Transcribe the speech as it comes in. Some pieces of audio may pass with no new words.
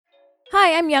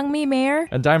Hi, I'm Youngmi Mayer.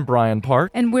 And I'm Brian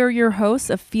Park. And we're your hosts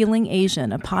of Feeling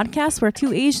Asian, a podcast where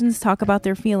two Asians talk about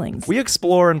their feelings. We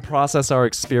explore and process our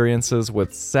experiences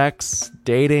with sex,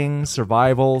 dating,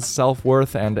 survival,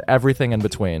 self-worth, and everything in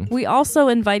between. We also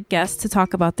invite guests to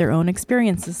talk about their own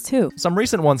experiences, too. Some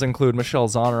recent ones include Michelle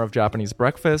Zahner of Japanese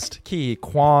Breakfast, Ki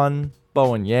Kwan,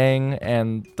 Bowen Yang,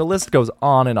 and the list goes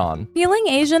on and on. Feeling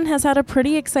Asian has had a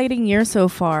pretty exciting year so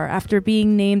far after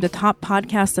being named a top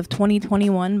podcast of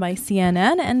 2021 by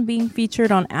CNN and being featured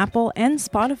on Apple and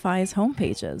Spotify's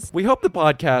homepages. We hope the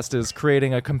podcast is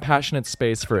creating a compassionate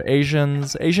space for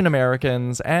Asians, Asian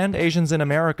Americans, and Asians in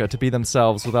America to be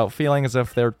themselves without feeling as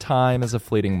if their time is a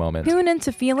fleeting moment. Tune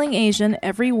into Feeling Asian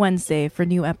every Wednesday for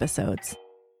new episodes.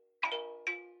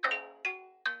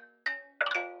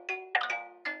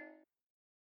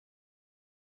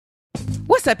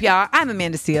 What's up, y'all? I'm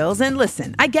Amanda Seales, and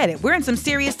listen, I get it. We're in some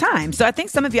serious times, so I think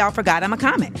some of y'all forgot I'm a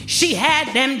comic. She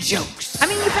had them jokes. I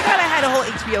mean, you forgot I had a whole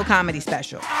HBO comedy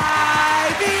special. You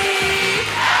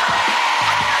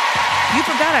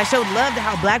forgot I showed love to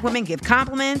how black women give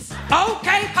compliments.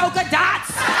 Okay, polka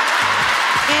dots.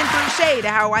 And threw shade to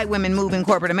how white women move in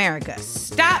corporate America.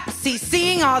 Stop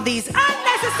seeing all these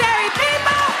unnecessary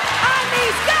people on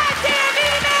these goddamn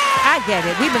emails. I get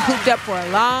it. We've been cooped up for a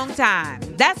long time.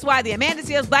 That's why the Amanda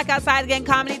Seales Black Outside Again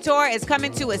comedy tour is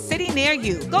coming to a city near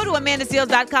you. Go to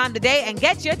amandaseales.com today and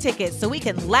get your tickets so we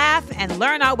can laugh and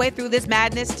learn our way through this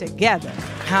madness together.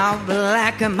 How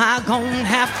black am I gonna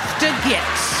have to get?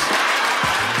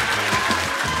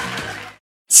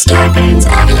 Starburns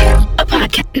Audio,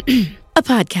 a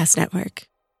podcast network.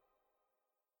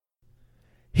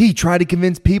 He tried to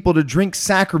convince people to drink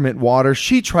sacrament water.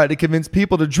 She tried to convince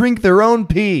people to drink their own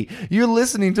pee. You're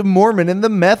listening to Mormon and the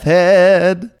Meth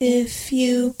Head. If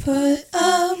you put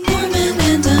a Mormon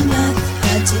and a meth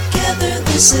head together,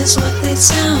 this is what they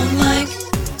sound like.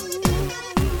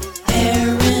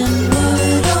 Aaron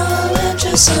Woodall and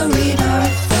Jessa Reed are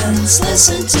friends.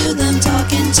 Listen to them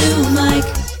talking to Mike.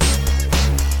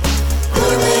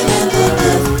 Mormon and the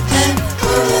Meth Head,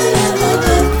 Mormon and the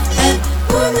Meth Head,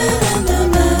 Mormon and the Meth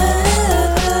Head.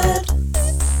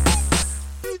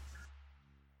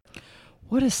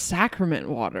 What is sacrament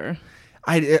water?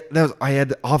 I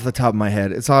had off the top of my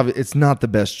head. It's obvious, it's not the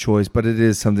best choice, but it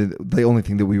is something. The only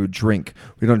thing that we would drink.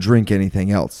 We don't drink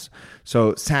anything else.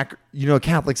 So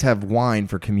Catholics have wine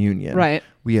for communion. Right.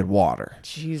 We had water.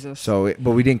 Jesus. So,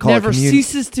 but we didn't call Never it communion.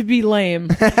 ceases to be lame.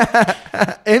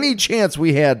 Any chance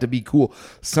we had to be cool.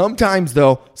 Sometimes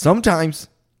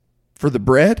for the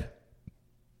bread,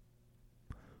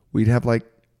 we'd have like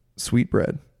sweet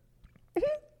bread.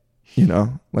 You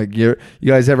know, like you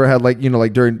guys ever had like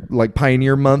during like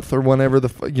Pioneer Month or whenever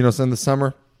in the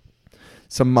summer,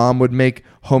 some mom would make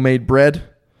homemade bread.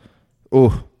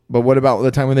 Oh, but what about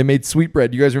the time when they made sweet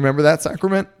bread? You guys remember that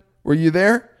sacrament? Were you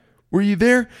there?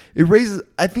 It raises,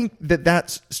 I think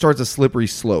that starts a slippery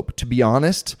slope, to be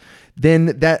honest.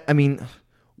 Then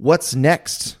what's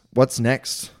next? What's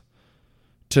next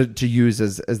to use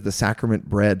as the sacrament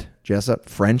bread, Jessup?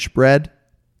 French bread?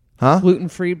 Huh?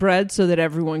 Gluten-free bread so that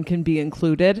everyone can be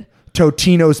included.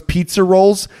 Totino's pizza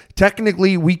rolls.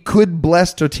 Technically, we could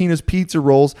bless Totino's pizza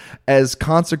rolls as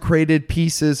consecrated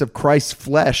pieces of Christ's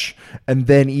flesh and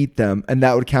then eat them, and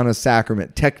that would count as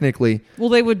sacrament. Technically. Well,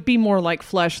 they would be more like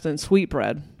flesh than sweet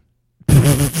bread.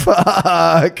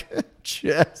 Fuck.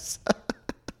 Jess.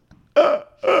 I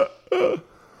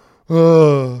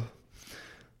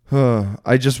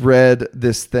just read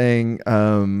this thing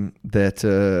that...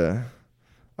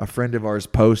 a friend of ours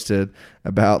posted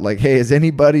about like, hey, has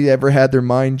anybody ever had their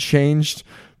mind changed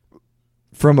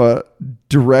from a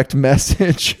direct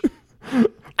message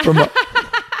from a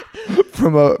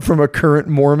current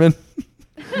Mormon?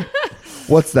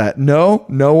 What's that? No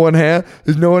one has.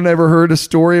 Has no one ever heard a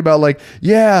story about like,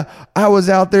 yeah, I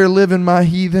was out there living my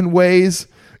heathen ways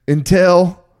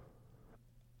until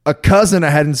a cousin I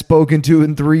hadn't spoken to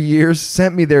in 3 years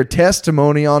sent me their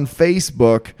testimony on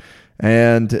Facebook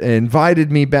and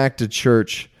invited me back to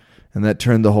church, and that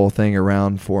turned the whole thing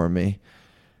around for me.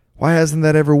 Why hasn't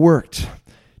that ever worked?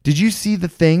 Did you see the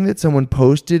thing that someone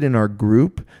posted in our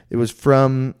group? It was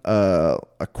from a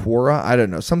Quora, I don't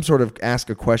know, some sort of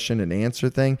ask a question and answer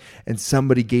thing, and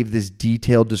somebody gave this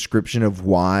detailed description of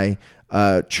why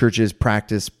churches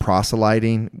practice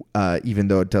proselyting, even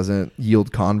though it doesn't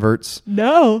yield converts.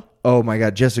 No. Oh my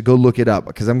God, Jessica, go look it up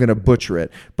because I'm going to butcher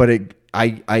it. But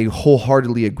I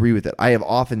wholeheartedly agree with it. I have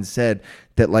often said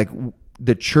that like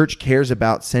the church cares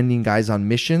about sending guys on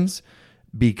missions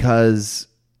because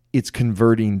it's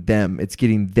converting them. It's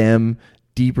getting them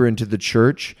deeper into the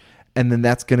church. And then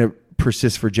that's going to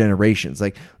persists for generations.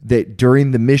 Like that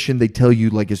during the mission, they tell you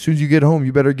like, as soon as you get home,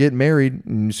 you better get married.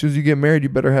 And as soon as you get married, you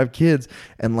better have kids.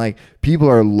 And like people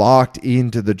are locked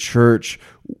into the church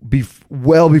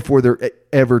well before they're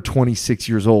ever 26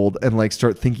 years old and like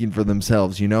start thinking for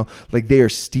themselves, you know, like they are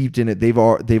steeped in it. They've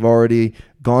already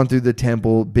gone through the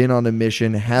temple, been on a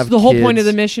mission, have So the whole point of kids.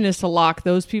 the mission is to lock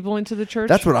those people into the church?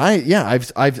 That's what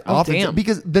I've often damn. said,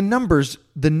 because the numbers,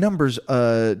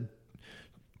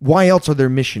 why else are there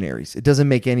missionaries? It doesn't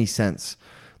make any sense.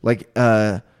 Like,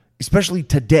 especially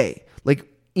today, like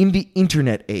in the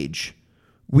internet age,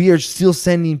 we are still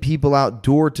sending people out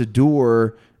door to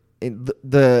door in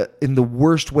the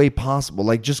worst way possible,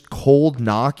 like just cold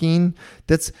knocking.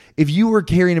 That's if you were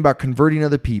caring about converting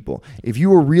other people, if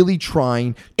you were really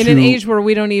trying in to, an age where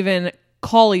we don't even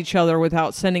call each other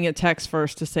without sending a text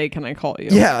first to say, can I call you?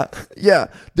 Yeah.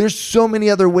 There's so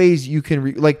many other ways you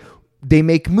can like they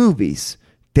make movies,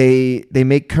 they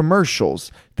make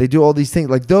commercials, they do all these things.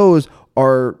 Like those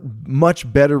are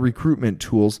much better recruitment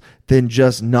tools than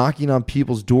just knocking on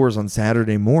people's doors on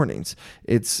Saturday mornings.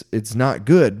 It's not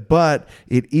good, but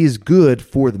it is good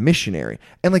for the missionary.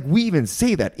 And like we even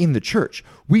say that in the church.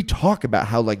 We talk about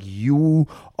how like you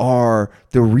are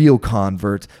the real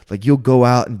convert. Like you'll go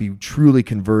out and be truly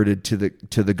converted to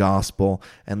the gospel,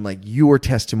 and like your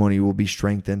testimony will be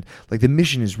strengthened. Like the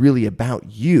mission is really about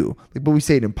you. Like, but we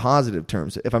say it in positive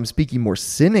terms. If I'm speaking more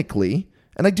cynically,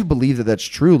 and I do believe that that's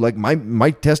true. Like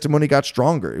my testimony got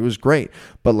stronger. It was great.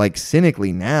 But like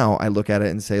cynically now I look at it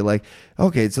and say like,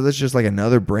 okay, so that's just like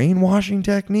another brainwashing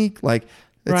technique. Like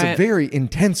it's a very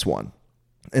intense one.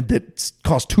 And that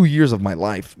cost 2 years of my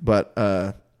life. But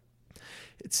I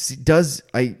see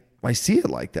it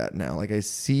like that now. Like I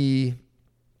see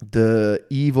the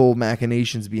evil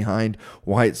machinations behind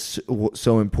why it's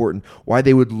so important, why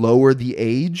they would lower the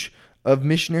age of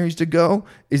missionaries to go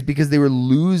is because they were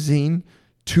losing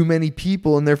too many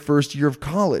people in their first year of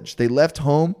college. They left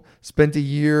home, spent a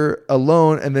year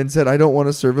alone, and then said, I don't want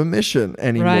to serve a mission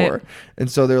anymore. Right. And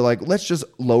so they're like, let's just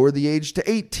lower the age to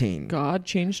 18. God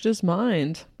changed his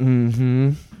mind.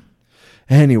 Mm-hmm.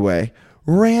 Anyway,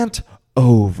 rant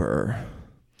over.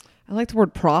 I like the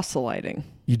word proselyting.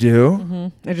 You do?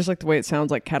 Mm-hmm. I just like the way it sounds,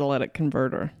 like catalytic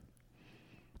converter.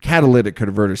 Catalytic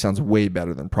converter sounds way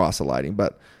better than proselyting,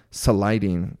 but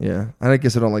solighting, yeah. I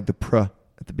guess I don't like the pr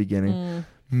at the beginning.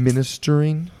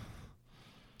 Ministering.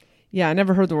 Yeah, I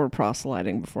never heard the word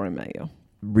proselyting before I met you.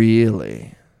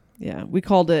 Really? Yeah, we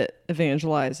called it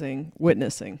evangelizing,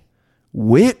 witnessing.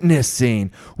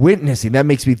 Witnessing. That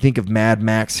makes me think of Mad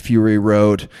Max Fury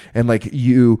Road, and like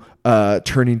you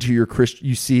turning to your Christian.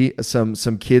 You see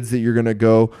some kids that you're gonna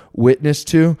go witness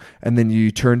to, and then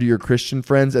you turn to your Christian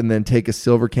friends, and then take a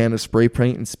silver can of spray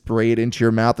paint and spray it into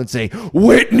your mouth and say,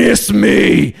 "Witness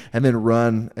me," and then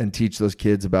run and teach those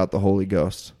kids about the Holy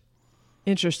Ghost.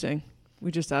 Interesting.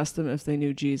 We just asked them if they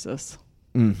knew Jesus.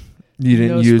 You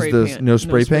didn't No use spray the paint. no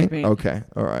spray No spray paint? paint. Okay,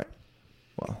 all right.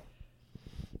 Well.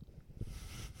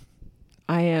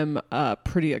 I am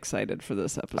pretty excited for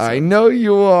this episode. I know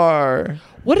you are.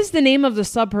 What is the name of the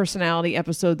subpersonality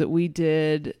episode that we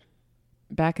did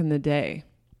back in the day?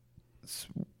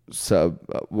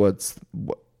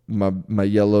 My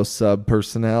yellow sub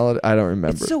personality? I don't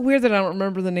remember. It's so weird that I don't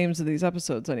remember the names of these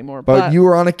episodes anymore. But you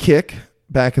were on a kick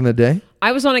back in the day.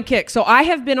 I was on a kick. So I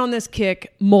have been on this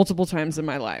kick multiple times in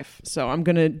my life. So I'm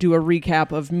going to do a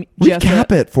recap of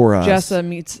Recap it for us. Jessa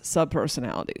meets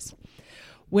subpersonalities.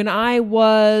 When I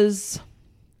was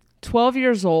 12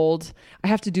 years old, I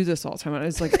have to do this all the time.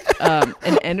 It's like an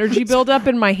energy buildup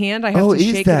in my hand. I have to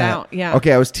shake it out. Yeah.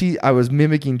 Okay, I was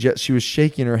mimicking Jess. She was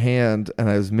shaking her hand, and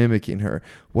I was mimicking her.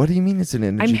 What do you mean it's an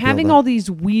energy I'm having buildup? all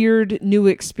these weird new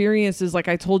experiences. Like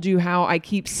I told you how I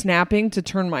keep snapping to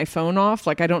turn my phone off.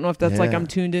 Like I don't know if that's like I'm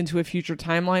tuned into a future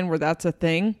timeline where that's a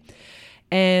thing.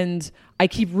 And I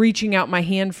keep reaching out my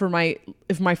hand for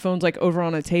if my phone's like over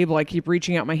on a table, I keep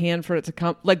reaching out my hand for it to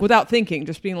come, like without thinking,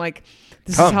 just being like,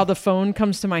 this is how the phone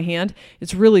comes to my hand.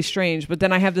 It's really strange. But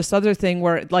then I have this other thing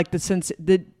where like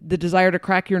the desire to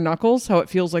crack your knuckles, how it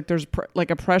feels like there's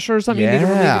like a pressure or something you need to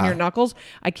relieve in your knuckles.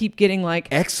 I keep getting like...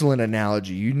 Excellent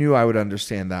analogy. You knew I would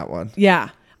understand that one. Yeah.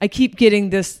 I keep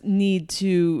getting this need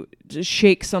to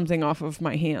shake something off of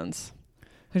my hands.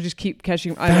 I just keep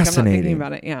catching. I'm not thinking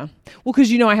about it. Yeah. Well,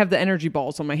 because I have the energy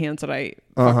balls on my hands that I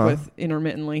fuck with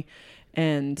intermittently,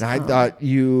 and I thought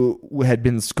you had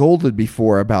been scolded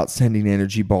before about sending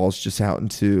energy balls just out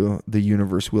into the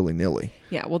universe willy nilly.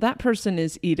 Yeah. Well, that person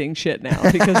is eating shit now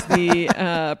because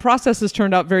the process has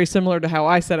turned out very similar to how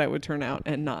I said I would turn out,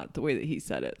 and not the way that he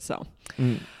said it. So.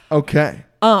 Okay.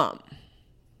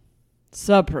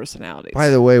 Subpersonalities. By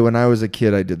the way, when I was a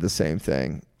kid, I did the same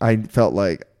thing. I felt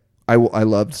like I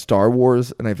loved Star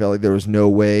Wars, and I felt like there was no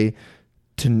way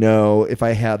to know if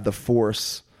I had the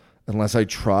Force unless I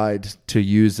tried to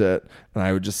use it, and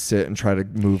I would just sit and try to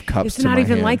move cups. It's to not my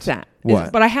even hands. like that.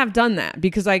 What? But I have done that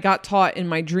because I got taught in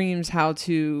my dreams how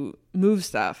to move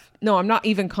stuff. No, I'm not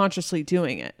even consciously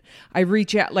doing it. I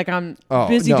reach out, like I'm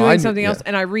busy doing something else,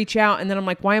 and I reach out, and then I'm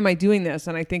like, why am I doing this?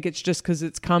 And I think it's just because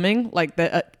it's coming, like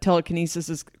the telekinesis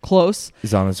is close.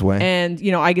 He's on his way. And,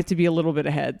 I get to be a little bit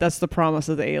ahead. That's the promise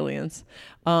of the aliens.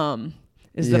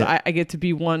 That I get to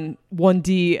be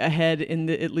 1D ahead in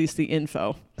at least the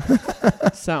info.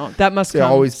 So that must come. They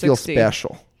always 60. feel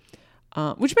special.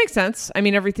 Which makes sense. I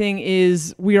mean,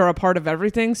 we are a part of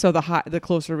everything. So the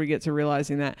closer we get to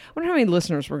realizing that. I wonder how many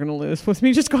listeners we're going to lose with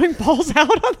me just going balls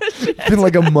out on this shit. It's been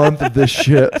like a month of this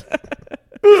shit.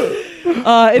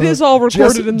 It is all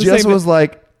recorded in the Jess same. was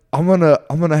like, I'm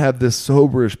gonna have this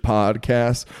soberish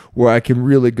podcast where I can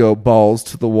really go balls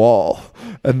to the wall.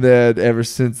 And then ever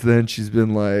since then she's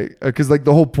been like, because like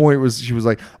the whole point was she was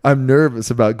like, I'm nervous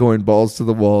about going balls to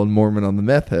the wall and Mormon on the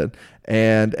meth head.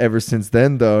 And ever since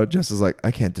then though, Jess is like,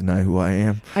 I can't deny who I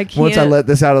am. Once I let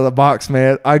this out of the box,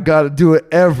 man, I got to do it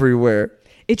everywhere.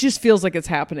 It just feels like it's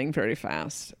happening very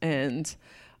fast, and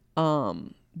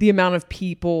the amount of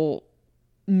people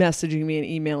messaging me and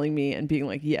emailing me and being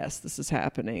like, yes, this is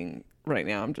happening right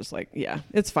now. I'm just like, yeah,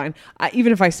 it's fine.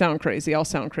 Even if I sound crazy, I'll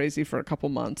sound crazy for a couple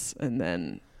months, and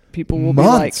then people will be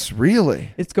like, really?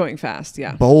 It's going fast.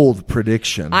 Yeah. Bold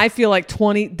prediction. I feel like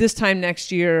this time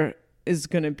next year is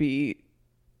going to be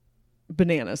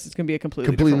bananas. It's going to be a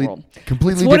completely different world.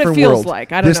 Completely it's what different it feels world.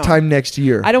 like. I don't know. This time next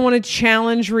year. I don't want to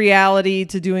challenge reality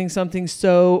to doing something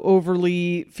so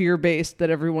overly fear-based that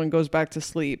everyone goes back to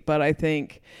sleep, but I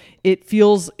think it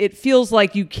feels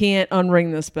like you can't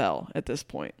unring this bell at this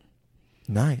point.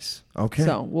 Nice. Okay.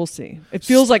 So we'll see. It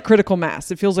feels like critical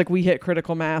mass. It feels like we hit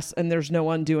critical mass and there's no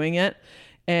undoing it.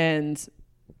 And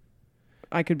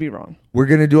I could be wrong. We're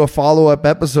going to do a follow-up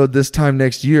episode this time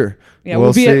next year. Yeah,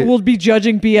 we'll be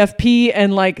judging BFP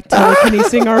and like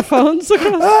telekinesing our phones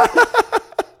across.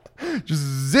 Just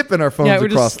zipping our phones we're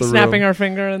across just the room. snapping our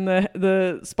finger and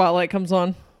the spotlight comes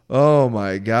on. Oh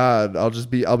my God.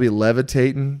 I'll be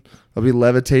levitating. I'll be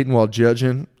levitating while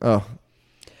judging. Oh.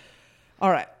 All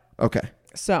right. Okay.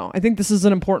 So I think this is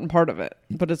an important part of it,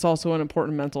 but it's also an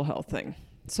important mental health thing.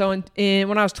 So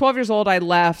when I was 12 years old, I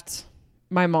left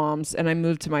my mom's and I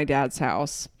moved to my dad's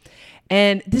house.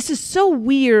 And this is so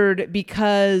weird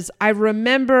because I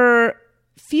remember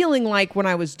feeling like when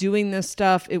I was doing this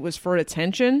stuff, it was for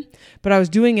attention, but I was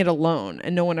doing it alone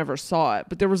and no one ever saw it.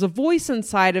 But there was a voice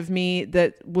inside of me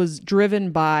that was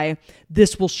driven by,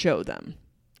 this will show them.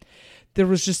 There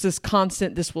was just this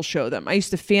constant, this will show them. I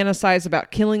used to fantasize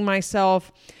about killing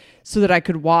myself so that I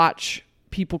could watch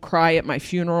people cry at my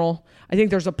funeral. I think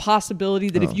there's a possibility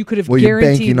that if you could have guaranteed you're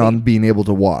banking on being able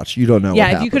to watch. You don't know.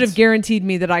 Yeah, what if you could happens. have guaranteed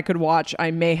me that I could watch,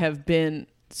 I may have been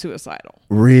suicidal.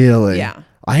 Really? Yeah.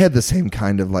 I had the same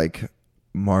kind of like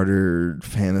martyr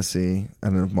fantasy. I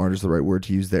don't know if martyr's the right word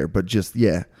to use there, but just,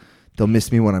 yeah, they'll miss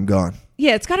me when I'm gone.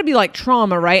 Yeah, it's got to be like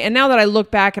trauma, right? And now that I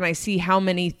look back and I see how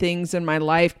many things in my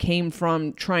life came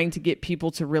from trying to get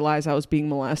people to realize I was being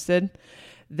molested,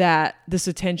 that this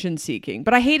attention seeking,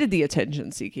 but I hated the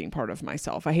attention seeking part of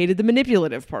myself. I hated the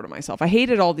manipulative part of myself. I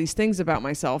hated all these things about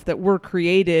myself that were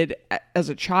created as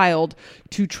a child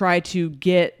to try to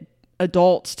get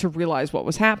adults to realize what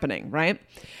was happening, right?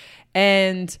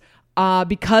 And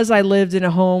because I lived in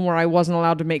a home where I wasn't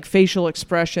allowed to make facial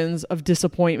expressions of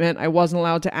disappointment, I wasn't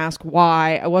allowed to ask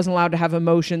why, I wasn't allowed to have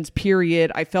emotions,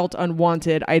 period. I felt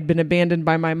unwanted. I had been abandoned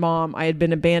by my mom. I had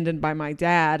been abandoned by my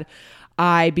dad.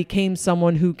 I became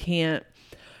someone who can't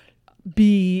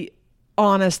be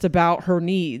honest about her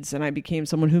needs, and I became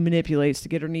someone who manipulates to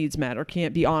get her needs met, or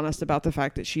can't be honest about the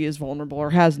fact that she is vulnerable or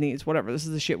has needs, whatever. This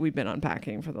is the shit we've been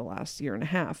unpacking for the last year and a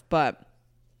half. But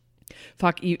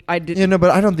fuck you, I didn't. Yeah, no, but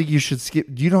I don't think you should skip.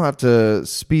 You don't have to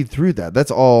speed through that.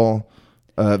 That's all.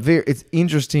 It's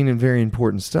interesting and very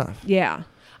important stuff. Yeah,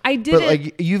 I did. But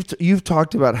like you've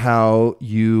talked about how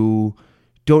you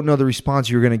don't know the response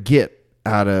you're going to get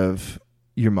out of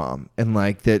your mom, and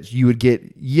like that you would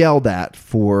get yelled at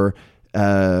for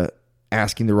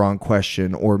asking the wrong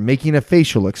question or making a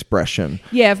facial expression.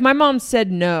 Yeah, if my mom said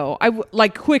no, I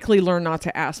would quickly learn not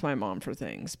to ask my mom for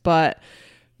things. But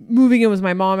moving in with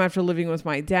my mom after living with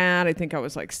my dad, I think I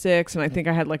was like 6, and I think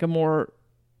I had like a more,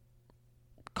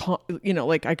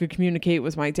 like I could communicate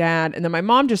with my dad. And then my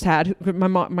mom just had,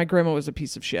 my grandma was a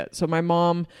piece of shit. So my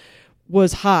mom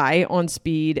was high on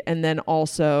speed, and then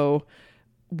also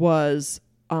was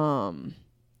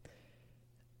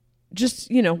just,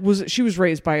 she was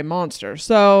raised by a monster.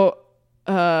 So,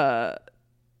 I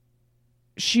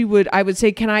would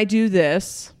say, can I do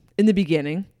this in the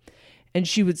beginning? And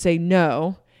she would say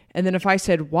no. And then if I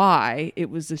said why, it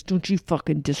was this, don't you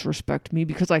fucking disrespect me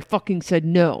because I fucking said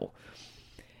no.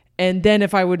 And then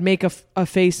if I would make a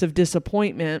face of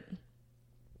disappointment,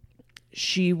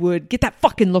 she would get that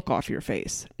fucking look off your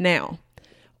face. Now,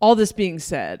 all this being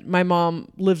said, my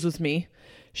mom lives with me.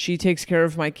 She takes care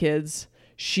of my kids.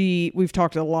 We've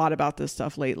talked a lot about this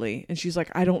stuff lately. And she's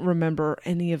like, I don't remember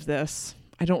any of this.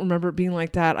 I don't remember it being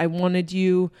like that. I wanted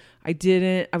you. I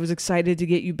didn't. I was excited to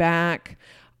get you back.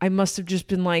 I must have just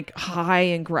been like high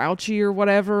and grouchy or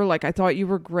whatever. Like I thought you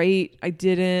were great. I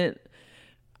didn't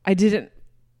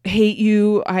hate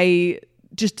you. I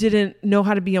just didn't know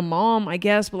how to be a mom, I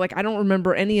guess. But like, I don't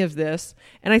remember any of this.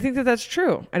 And I think that that's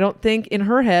true. I don't think in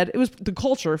her head, it was the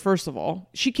culture, first of all.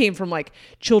 She came from like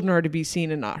children are to be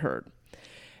seen and not heard.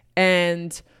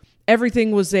 And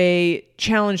everything was a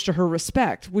challenge to her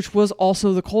respect, which was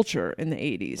also the culture in the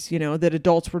 80s, that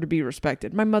adults were to be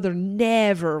respected. My mother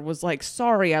never was like,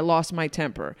 sorry, I lost my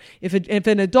temper. If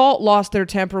an adult lost their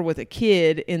temper with a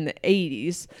kid in the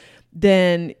 80s,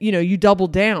 then, you double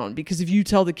down, because if you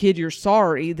tell the kid you're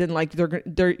sorry, then like they're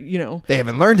they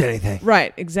haven't learned anything.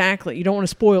 Right. Exactly. You don't want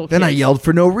to spoil kids. Then I yelled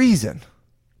for no reason.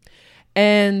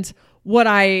 And what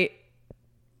I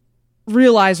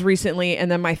realized recently,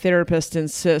 and then my therapist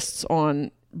insists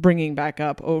on bringing back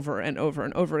up over and over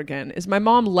and over again, is my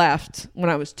mom left when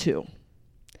I was 2.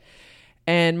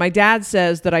 And my dad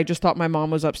says that I just thought my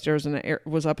mom was upstairs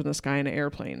was up in the sky in an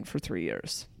airplane for 3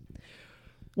 years.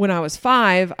 When I was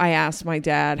 5, I asked my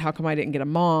dad, how come I didn't get a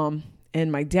mom?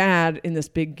 And my dad, in this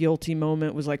big guilty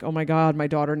moment, was like, oh my God, my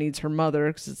daughter needs her mother,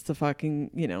 because it's the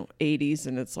fucking, 80s.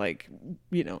 And it's like,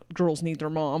 girls need their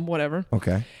mom, whatever.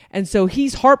 Okay. And so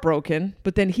he's heartbroken,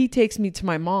 but then he takes me to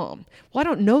my mom. Well, I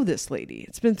don't know this lady.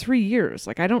 It's been 3 years.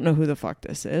 Like, I don't know who the fuck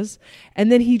this is.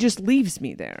 And then he just leaves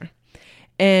me there.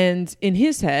 And in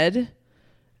his head,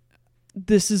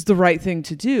 this is the right thing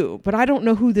to do. But I don't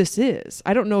know who this is.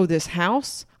 I don't know this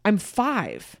house. I'm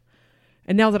 5.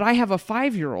 And now that I have a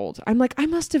 5-year-old, I'm like, I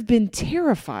must have been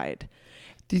terrified.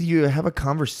 Did you have a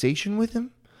conversation with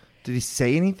him? Did he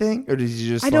say anything? Or did he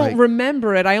just I don't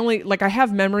remember it. I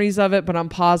have memories of it, but I'm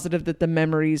positive that the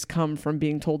memories come from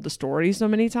being told the story so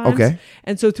many times. Okay.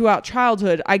 And so throughout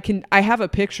childhood, I have a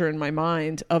picture in my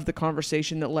mind of the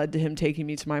conversation that led to him taking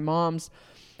me to my mom's.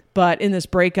 But in this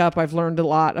breakup, I've learned a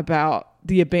lot about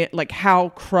how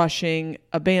crushing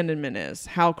abandonment is,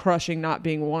 how crushing not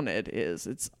being wanted is.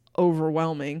 It's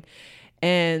overwhelming.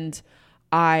 And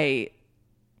I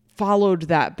followed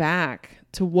that back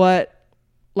to I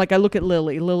look at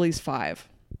Lily. Lily's 5.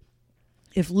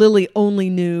 If Lily only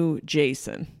knew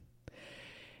Jason.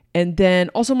 And then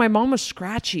also my mom was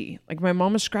scratchy. Like my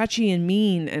mom was scratchy and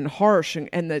mean and harsh,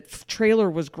 and the trailer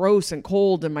was gross and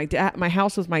cold. And my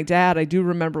house with my dad, I do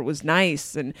remember, it was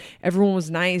nice and everyone was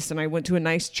nice. And I went to a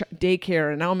nice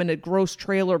daycare, and now I'm in a gross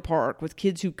trailer park with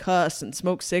kids who cuss and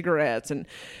smoke cigarettes. And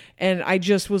I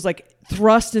just was like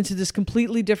thrust into this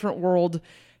completely different world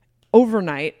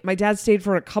overnight. My dad stayed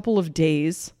for a couple of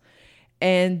days.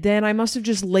 And then I must have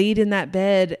just laid in that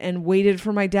bed and waited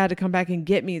for my dad to come back and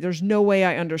get me. There's no way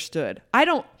I understood.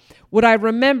 What I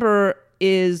remember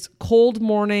is cold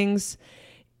mornings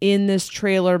in this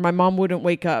trailer. My mom wouldn't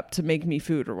wake up to make me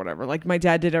food or whatever. Like my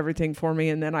dad did everything for me.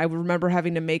 And then I remember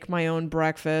having to make my own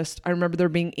breakfast. I remember there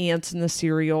being ants in the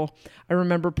cereal. I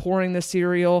remember pouring the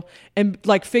cereal and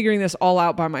like figuring this all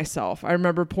out by myself. I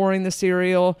remember pouring the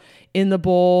cereal in the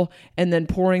bowl and then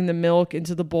pouring the milk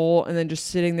into the bowl and then just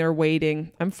sitting there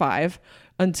waiting. I'm 5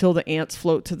 until the ants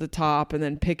float to the top, and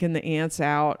then picking the ants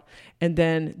out. And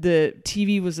then the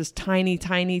TV was this tiny,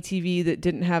 tiny TV that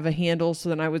didn't have a handle. So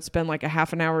then I would spend like a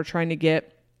half an hour trying to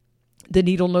get the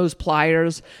needle nose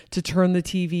pliers to turn the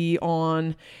TV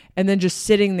on, and then just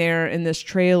sitting there in this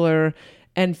trailer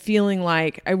and feeling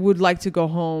like I would like to go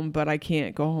home, but I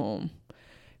can't go home.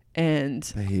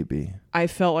 And baby, I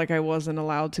felt like I wasn't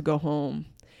allowed to go home.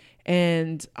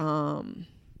 And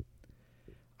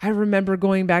I remember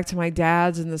going back to my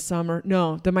dad's in the summer.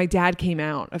 No, then my dad came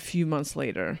out a few months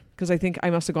later, because I think I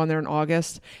must have gone there in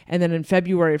August. And then in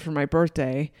February for my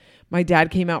birthday, my dad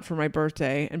came out for my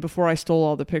birthday. And before I stole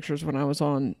all the pictures when I was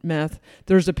on meth,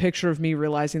 there's a picture of me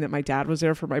realizing that my dad was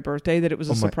there for my birthday, that it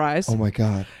was a surprise. Oh my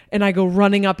God. And I go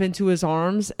running up into his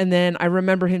arms. And then I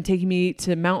remember him taking me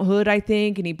to Mount Hood, I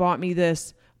think. And he bought me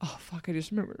this. Oh, fuck. I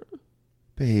just remember.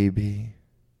 Baby.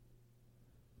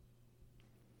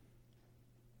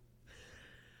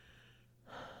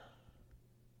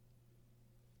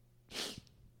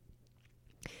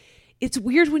 it's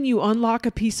weird when you unlock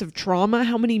a piece of trauma,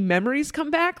 how many memories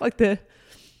come back.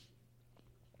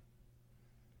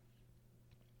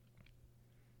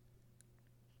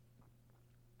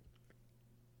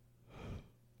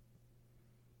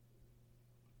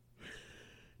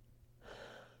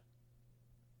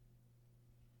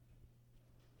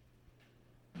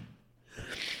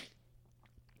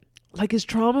 Is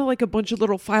trauma like a bunch of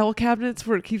little file cabinets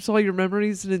where it keeps all your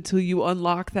memories, and until you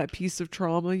unlock that piece of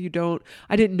trauma,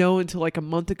 I didn't know until like a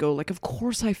month ago. Of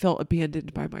course I felt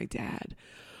abandoned by my dad.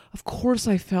 Of course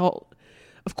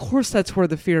that's where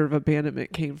the fear of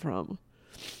abandonment came from.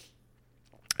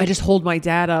 I just hold my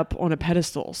dad up on a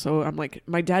pedestal. So I'm like,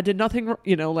 my dad did nothing wrong,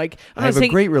 I'm not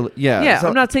saying,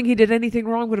 I'm not saying he did anything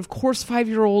wrong, but of course,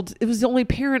 5-year-old, it was the only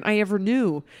parent I ever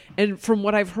knew. And from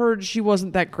what I've heard, she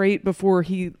wasn't that great before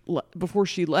she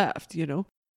left,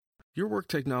 Your work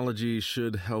technology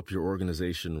should help your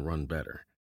organization run better.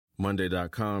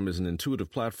 Monday.com is an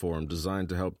intuitive platform designed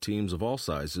to help teams of all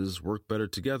sizes work better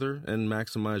together and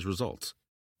maximize results.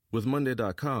 With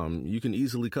Monday.com, you can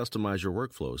easily customize your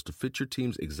workflows to fit your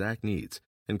team's exact needs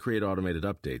and create automated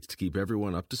updates to keep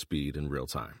everyone up to speed in real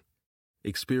time.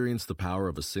 Experience the power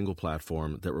of a single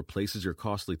platform that replaces your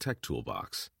costly tech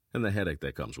toolbox and the headache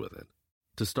that comes with it.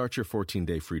 To start your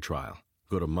 14-day free trial,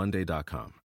 go to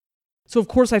Monday.com. So, of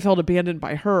course, I felt abandoned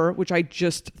by her, which I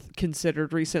just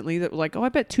considered recently. That was like, I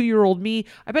bet 2-year-old me,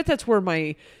 I bet that's where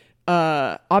my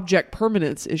object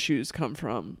permanence issues come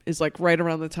from, is like right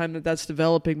around the time that's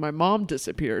developing. My mom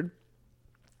disappeared.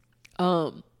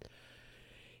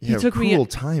 He took cruel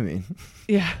timing.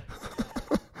 Yeah.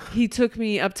 He took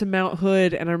me up to Mount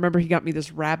Hood, and I remember he got me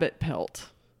this rabbit pelt.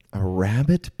 A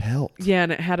rabbit pelt? Yeah,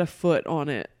 and it had a foot on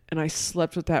it, and I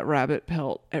slept with that rabbit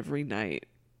pelt every night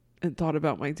and thought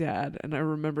about my dad. And I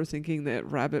remember thinking that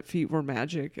rabbit feet were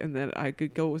magic and that I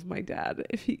could go with my dad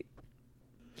if he...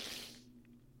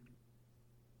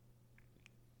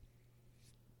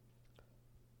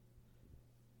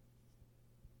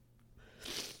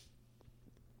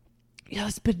 Yeah,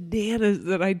 it's bananas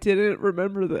that I didn't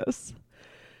remember this.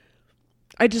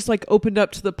 I just opened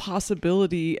up to the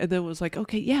possibility and then was like,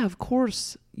 okay, yeah, of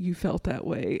course you felt that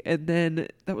way. And then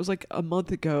that was a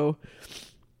month ago.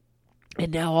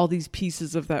 And now all these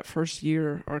pieces of that first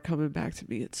year are coming back to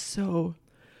me. It's so...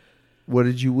 What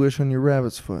did you wish on your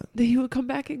rabbit's foot? That he would come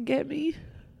back and get me.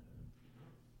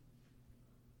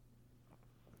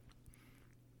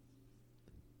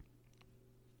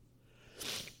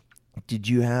 Did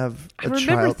you have a child? I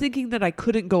remember thinking that I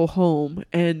couldn't go home,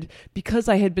 and because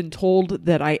I had been told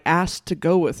that I asked to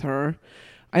go with her,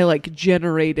 I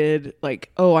generated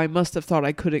I must have thought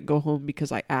I couldn't go home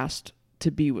because I asked to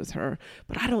be with her.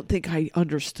 But I don't think I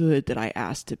understood that I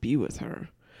asked to be with her.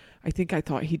 I think I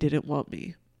thought he didn't want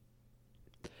me.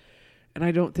 And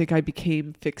I don't think I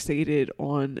became fixated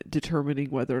on determining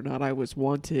whether or not I was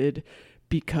wanted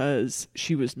because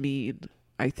she was mean.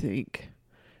 I think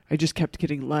I just kept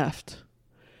getting left.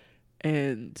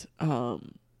 And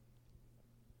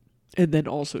then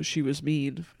also she was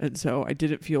mean. And so I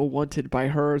didn't feel wanted by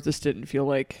her. This didn't feel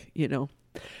like,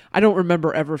 I don't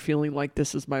remember ever feeling like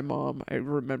this is my mom. I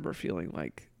remember feeling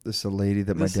like this is a lady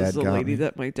that my dad got me. This is a lady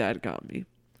that my dad got me.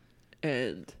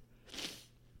 And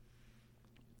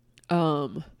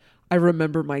I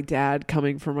remember my dad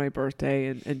coming for my birthday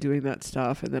and doing that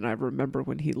stuff. And then I remember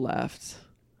when he left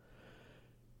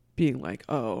being like,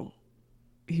 oh,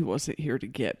 he wasn't here to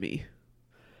get me.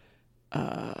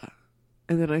 And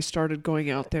then I started going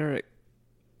out there.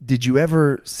 Did you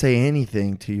ever say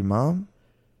anything to your mom?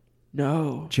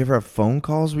 No. Did you ever have phone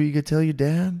calls where you could tell your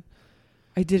dad?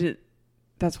 I didn't.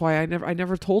 That's why I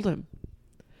never told him.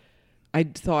 I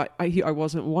thought I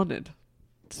wasn't wanted,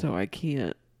 so I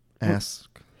can't ask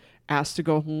to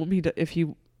go home. If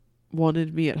he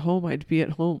wanted me at home, I'd be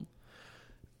at home.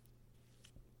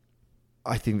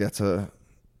 I think that's a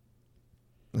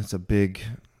big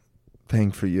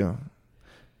thing for you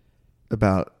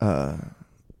about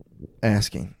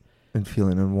asking and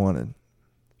feeling unwanted.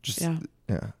 Yeah.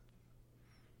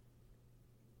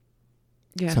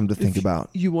 Something to think about.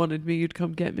 You wanted me, you'd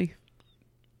come get me.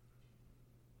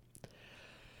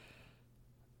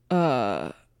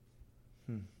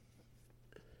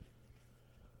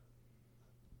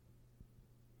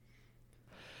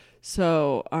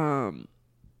 So,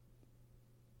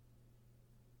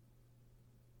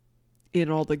 in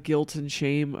all the guilt and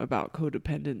shame about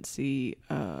codependency,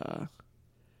 the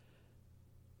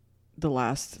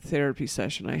last therapy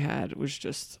session I had was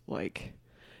just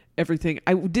everything.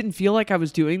 I didn't feel like I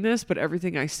was doing this, but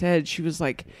everything I said, she was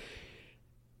like,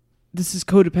 this is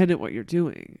codependent what you're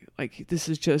doing. This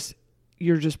is just,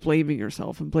 you're just blaming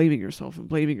yourself and blaming yourself and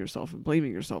blaming yourself and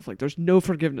blaming yourself. Like there's no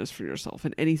forgiveness for yourself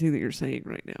in anything that you're saying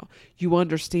right now. You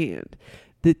understand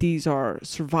that these are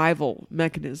survival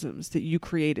mechanisms that you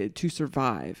created to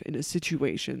survive in a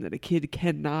situation that a kid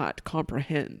cannot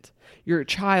comprehend. You're a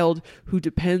child who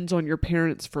depends on your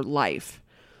parents for life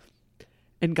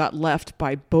and got left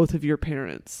by both of your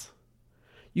parents.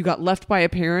 You got left by a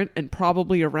parent, and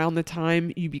probably around the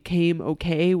time you became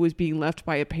okay with being left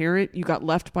by a parent, you got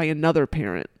left by another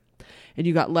parent. And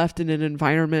you got left in an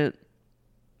environment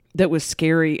that was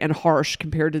scary and harsh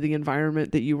compared to the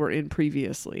environment that you were in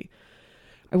previously.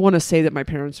 I want to say that my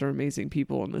parents are amazing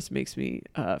people, and this makes me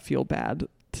feel bad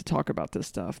to talk about this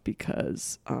stuff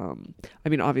because,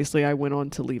 obviously I went on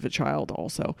to leave a child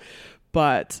also,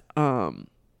 but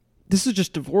this is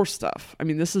just divorce stuff. I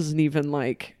mean, this isn't even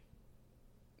like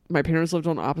my parents lived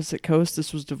on opposite coasts.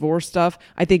 This was divorce stuff.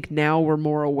 I think now we're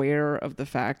more aware of the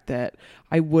fact that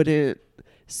I wouldn't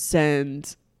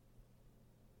send,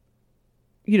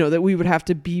 that we would have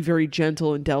to be very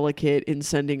gentle and delicate in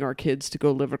sending our kids to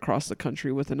go live across the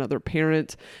country with another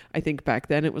parent. I think back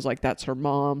then it was like, that's her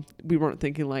mom. We weren't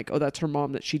thinking like, oh, that's her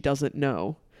mom that she doesn't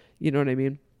know. You know what I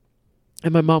mean?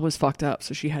 And my mom was fucked up,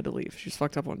 so she had to leave. She was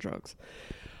fucked up on drugs.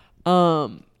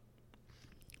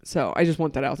 So I just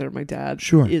want that out there. My dad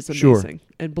is amazing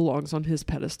and belongs on his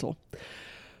pedestal.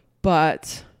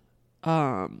 But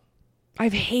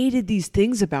I've hated these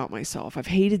things about myself. I've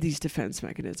hated these defense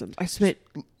mechanisms.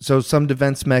 So some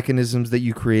defense mechanisms that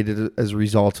you created as a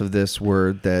result of this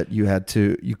were that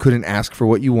you couldn't ask for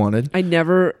what you wanted.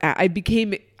 I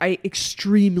became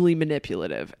extremely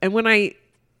manipulative. And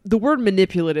the word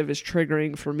manipulative is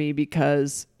triggering for me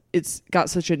because it's got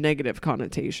such a negative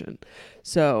connotation.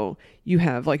 So you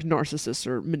have like narcissists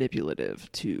are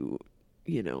manipulative to,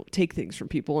 take things from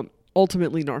people. And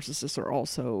ultimately narcissists are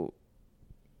also,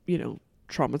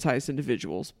 traumatized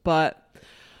individuals. But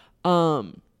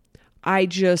I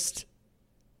just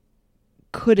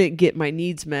couldn't get my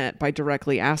needs met by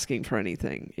directly asking for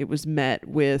anything. It was met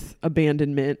with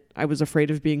abandonment. I was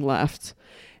afraid of being left.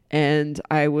 And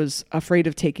I was afraid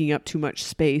of taking up too much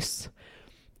space.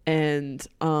 And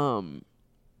I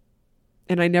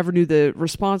never knew the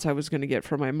response I was going to get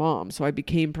from my mom. So I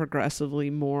became progressively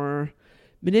more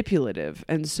manipulative.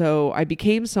 And so I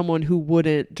became someone who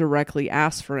wouldn't directly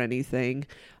ask for anything.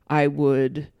 I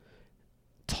would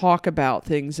talk about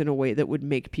things in a way that would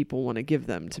make people want to give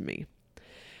them to me.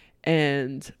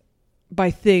 And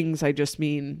by things, I just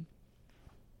mean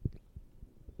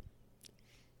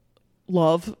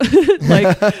love,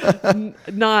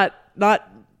 not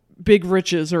big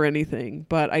riches or anything,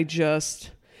 but I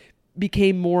just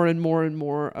became more and more and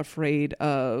more afraid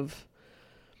of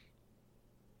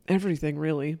everything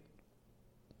really,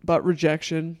 but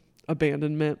rejection,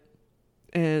 abandonment.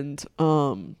 And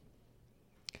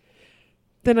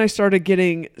then I started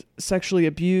getting sexually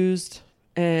abused,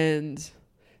 and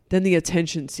then the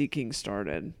attention seeking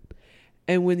started.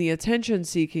 And when the attention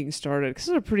seeking started, because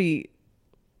I was a pretty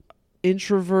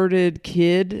introverted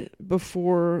kid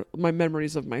before, my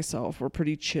memories of myself were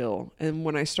pretty chill. And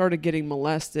when I started getting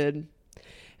molested,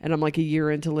 and I'm like a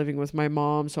year into living with my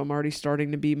mom, so I'm already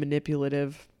starting to be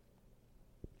manipulative.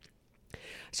 I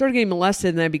started getting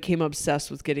molested, and I became obsessed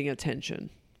with getting attention.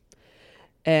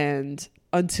 And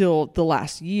until the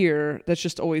last year, that's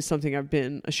just always something I've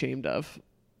been ashamed of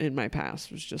in my past.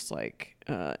 It was just like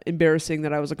embarrassing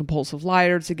that I was a compulsive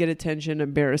liar to get attention,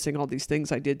 embarrassing all these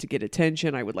things I did to get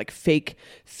attention. I would like fake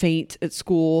faint at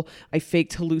school. I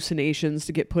faked hallucinations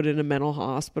to get put in a mental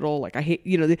hospital. Like I hate,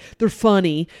 they're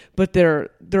funny, but they're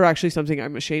actually something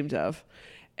I'm ashamed of.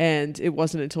 And it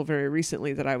wasn't until very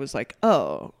recently that I was like,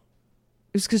 oh,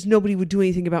 it's because nobody would do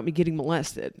anything about me getting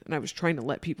molested. And I was trying to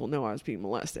let people know I was being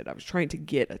molested. I was trying to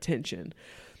get attention.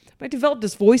 I developed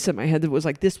this voice in my head that was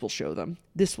like, this will show them.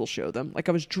 This will show them. Like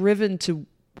I was driven to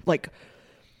like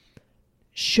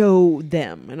show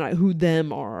them, and who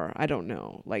them are, I don't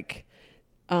know. Like,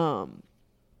 and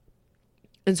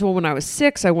so when I was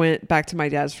 6, I went back to my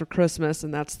dad's for Christmas,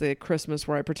 and that's the Christmas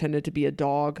where I pretended to be a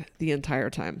dog the entire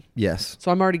time. Yes.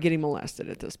 So I'm already getting molested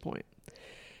at this point.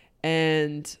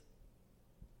 And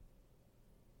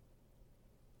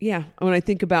yeah, when I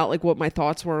think about like what my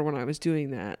thoughts were when I was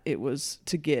doing that, it was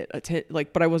to get attention.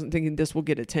 Like, but I wasn't thinking this will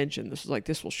get attention. This was like,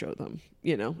 this will show them,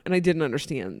 and I didn't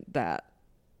understand that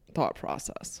thought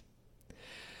process.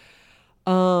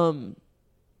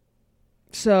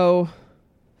 So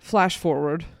flash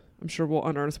forward, I'm sure we'll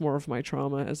unearth more of my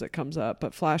trauma as it comes up,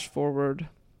 but flash forward.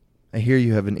 I hear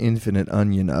you have an infinite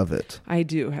onion of it. I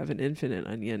do have an infinite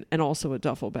onion, and also a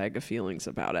duffel bag of feelings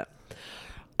about it.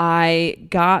 I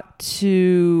got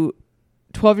to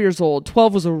 12 years old.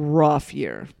 12 was a rough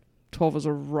year.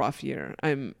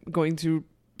 I'm going through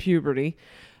puberty.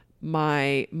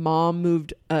 My mom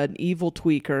moved an evil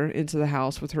tweaker into the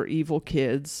house with her evil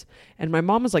kids. And my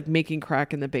mom was like making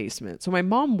crack in the basement. So my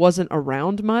mom wasn't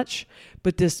around much,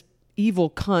 but this evil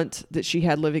cunt that she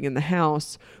had living in the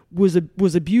house was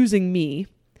abusing me.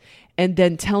 And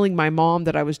then telling my mom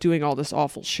that I was doing all this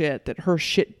awful shit that her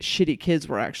shitty kids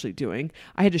were actually doing.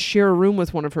 I had to share a room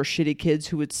with one of her shitty kids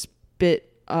who would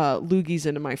spit loogies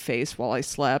into my face while I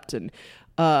slept and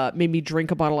made me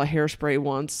drink a bottle of hairspray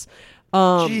once.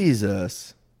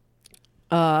 Jesus.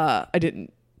 I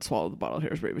didn't swallow the bottle of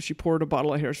hairspray, but she poured a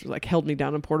bottle of hairspray, like held me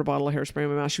down and poured a bottle of hairspray in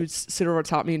my mouth. She would sit over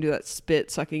top me and do that spit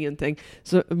sucking in thing.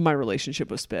 So my relationship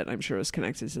with spit, I'm sure, is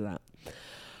connected to that.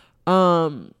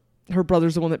 Her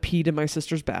brother's the one that peed in my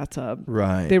sister's bathtub.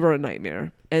 Right. They were a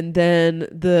nightmare. And then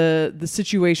the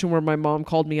situation where my mom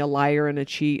called me a liar and a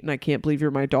cheat and I can't believe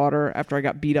you're my daughter after I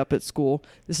got beat up at school.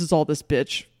 This is all this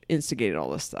bitch instigated all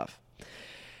this stuff.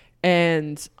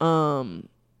 And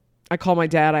I call my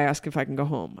dad. I ask if I can go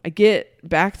home. I get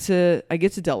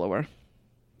to Delaware.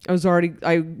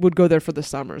 I would go there for the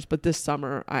summers, but this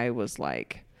summer I was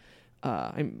like,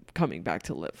 I'm coming back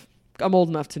to live. I'm old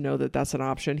enough to know that that's an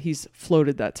option. He's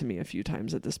floated that to me a few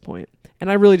times at this point.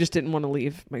 And I really just didn't want to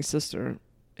leave my sister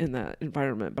in that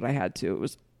environment, but I had to.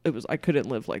 It was I couldn't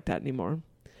live like that anymore.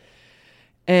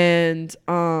 And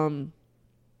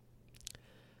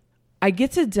I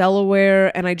get to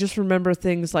Delaware and I just remember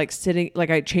things like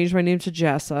I changed my name to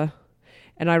Jessa,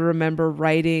 and I remember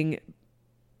writing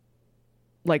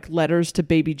like letters to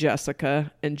baby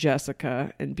Jessica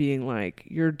and being like,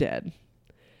 you're dead.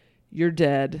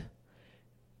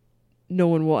 No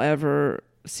one will ever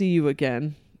see you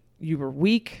again. You were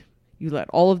weak. You let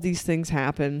all of these things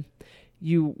happen.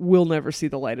 You will never see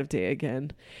the light of day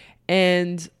again.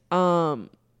 And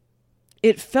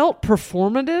it felt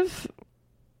performative.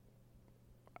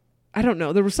 I don't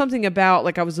know. There was something about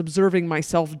like I was observing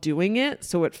myself doing it,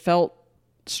 so it felt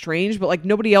strange, but like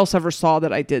nobody else ever saw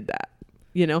that I did that.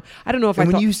 You know, I don't know if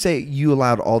when you say you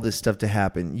allowed all this stuff to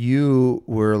happen, you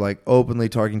were like openly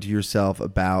talking to yourself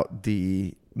about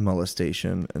the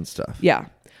molestation and stuff. Yeah.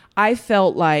 I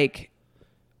felt like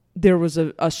there was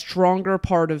a stronger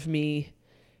part of me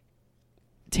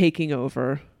taking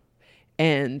over,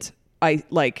 and I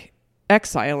like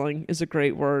exiling is a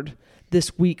great word,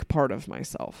 this weak part of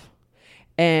myself.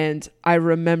 And I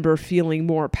remember feeling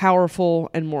more powerful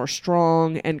and more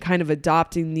strong and kind of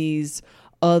adopting these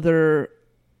other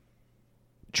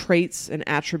traits and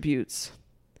attributes.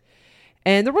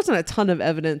 And there wasn't a ton of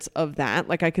evidence of that.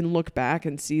 Like I can look back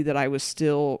and see that I was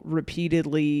still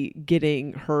repeatedly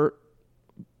getting hurt.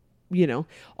 You know,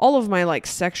 all of my like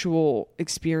sexual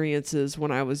experiences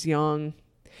when I was young,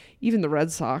 even the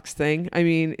Red Sox thing, I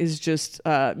mean, is just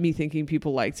me thinking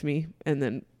people liked me and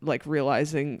then like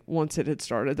realizing once it had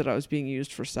started that I was being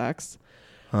used for sex.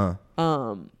 Huh.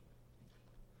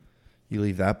 You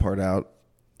leave that part out.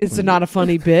 It's not a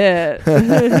funny bit.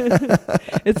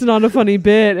 It's not a funny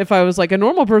bit. If I was like a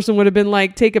normal person would have been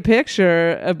like, take a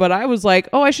picture. But I was like,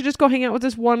 oh, I should just go hang out with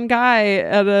this one guy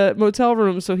at a motel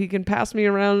room so he can pass me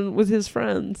around with his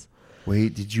friends.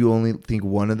 Wait, did you only think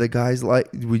one of the guys like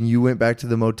when you went back to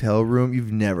the motel room?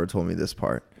 You've never told me this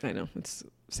part. I know. It's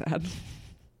sad.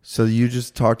 So you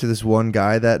just talked to this one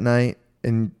guy that night?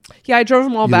 And yeah, I drove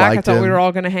them all back. I thought him. we were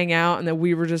all going to hang out and that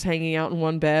we were just hanging out in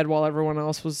one bed while everyone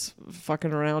else was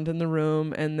fucking around in the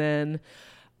room. And then,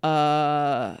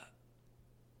 yeah,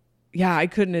 I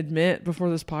couldn't admit before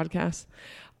this podcast.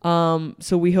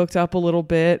 So we hooked up a little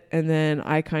bit and then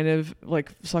I kind of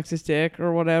like sucked his dick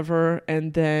or whatever.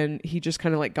 And then he just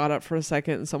kind of like got up for a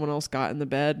second and someone else got in the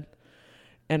bed.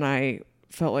 And I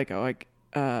felt like, oh,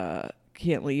 I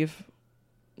can't leave.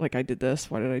 Like I did this.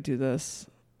 Why did I do this?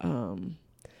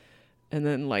 And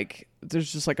then like,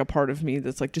 there's just like a part of me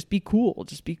that's like, just be cool.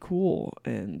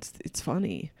 And it's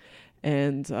funny.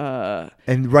 And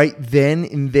right then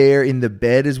and there in the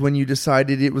bed is when you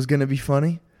decided it was going to be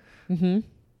funny. Mm-hmm.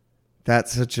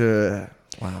 That's such a,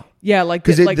 wow. Yeah. Like,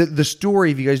 because the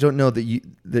story, if you guys don't know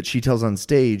that she tells on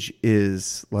stage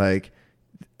is like,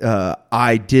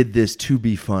 I did this to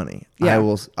be funny. Yeah.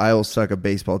 I will suck a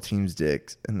baseball team's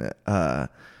dick. And,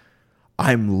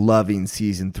 I'm loving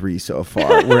season 3 so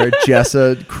far, where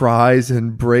Jessa cries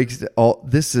and breaks all.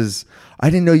 I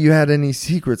didn't know you had any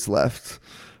secrets left.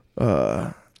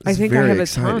 I think I have a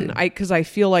ton. Because I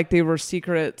feel like they were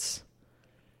secrets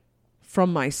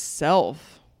from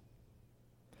myself.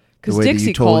 Because Dixie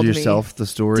you told called yourself me. The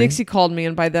story. Dixie called me,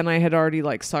 and by then I had already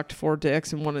like sucked 4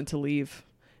 dicks and wanted to leave,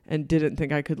 and didn't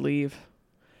think I could leave,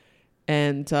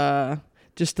 and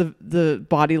just the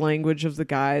body language of the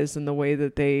guys and the way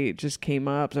that they just came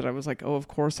up, that I was like, oh, of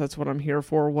course, that's what I'm here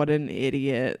for. What an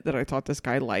idiot that I thought this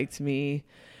guy liked me.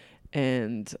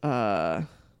 And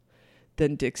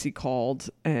then Dixie called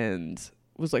and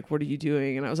was like, what are you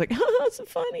doing? And I was like, oh, that's so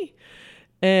funny.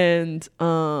 And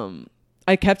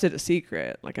I kept it a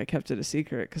secret. Like, I kept it a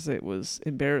secret because it was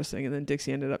embarrassing. And then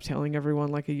Dixie ended up telling everyone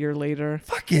like a year later.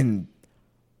 Fucking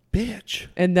bitch.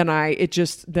 And then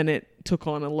it took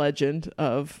on a legend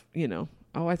of, you know,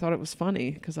 oh, I thought it was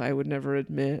funny because I would never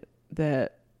admit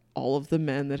that all of the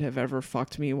men that have ever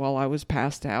fucked me while I was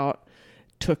passed out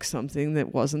took something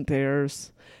that wasn't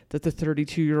theirs. That the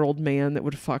 32-year-old man that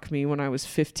would fuck me when I was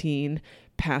 15,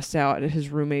 passed out at his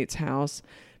roommate's house,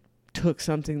 took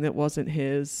something that wasn't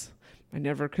his. I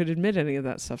never could admit any of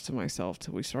that stuff to myself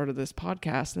till we started this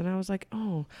podcast. And I was like,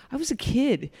 oh, I was a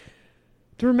kid.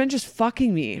 There were men just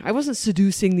fucking me. I wasn't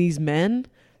seducing these men.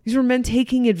 These were men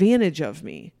taking advantage of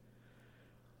me.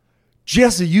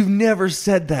 Jessa, you've never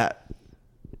said that.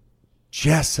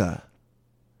 Jessa,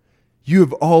 you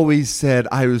have always said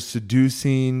I was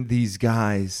seducing these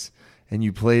guys, and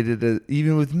you played it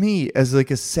even with me as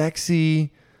like a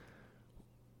sexy.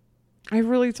 I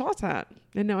really thought that.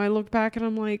 And now I look back and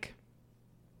I'm like,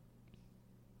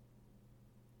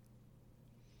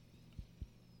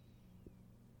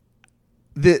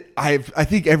 that I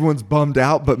think everyone's bummed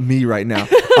out but me right now.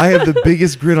 I have the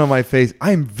biggest grin on my face.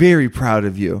 I'm very proud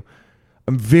of you.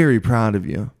 I'm very proud of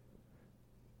you.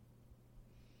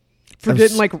 For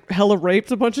getting like hella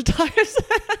raped a bunch of times?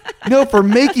 No, for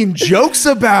making jokes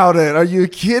about it. Are you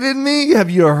kidding me? Have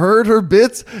you heard her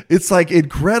bits? It's like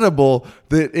incredible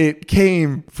that it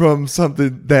came from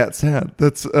something that sad.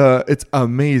 That's it's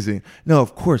amazing. No,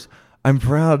 of course. I'm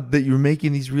proud that you're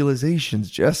making these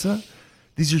realizations, Jessa.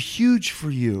 These are huge for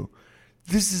you.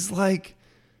 This is like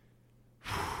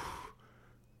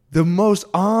the most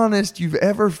honest you've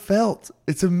ever felt.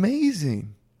 It's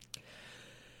amazing.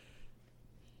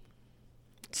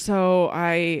 So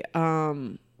I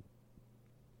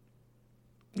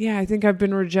think I've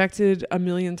been rejected a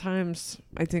million times.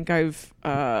 I think I've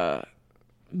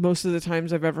most of the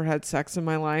times I've ever had sex in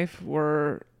my life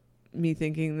were me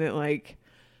thinking that, like,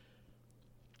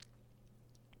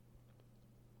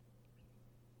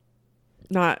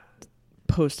 not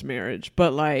post-marriage,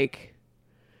 but like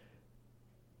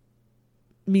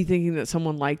me thinking that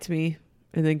someone liked me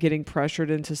and then getting pressured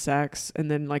into sex and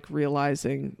then like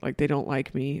realizing like they don't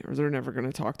like me or they're never going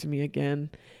to talk to me again.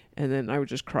 And then I would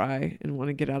just cry and want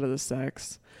to get out of the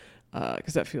sex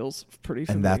because that feels pretty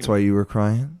familiar. And that's why you were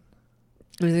crying?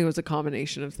 I think it was a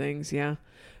combination of things, yeah.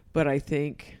 But I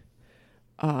think...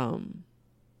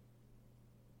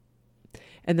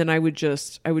 and then I would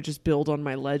just build on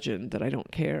my legend that I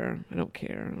don't care. I don't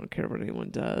care what anyone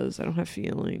does. I don't have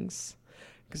feelings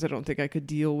because I don't think I could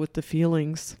deal with the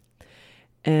feelings.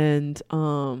 And,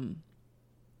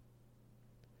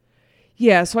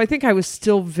 yeah, so I think I was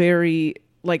still very,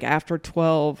 like after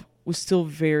 12, was still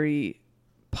very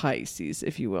Pisces,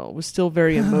 if you will, was still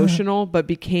very emotional, but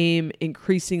became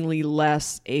increasingly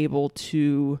less able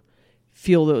to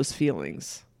feel those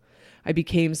feelings. I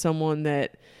became someone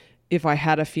that if I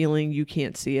had a feeling, you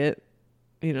can't see it.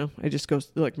 You know, I just go,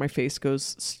 like my face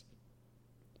goes,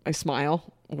 I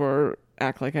smile or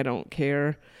act like I don't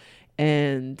care.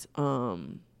 And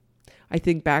I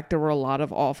think back, there were a lot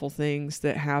of awful things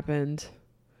that happened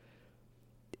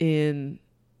when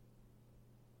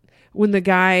the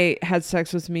guy had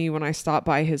sex with me when I stopped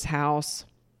by his house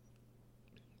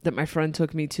that my friend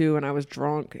took me to, and I was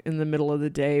drunk in the middle of the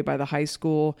day by the high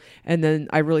school. And then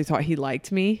I really thought he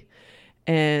liked me.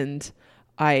 And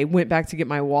I went back to get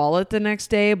my wallet the next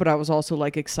day, but I was also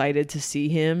like excited to see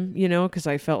him, you know, because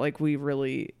I felt like we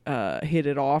really hit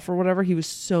it off or whatever. He was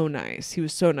so nice. He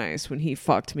was so nice when he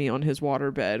fucked me on his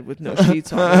waterbed with no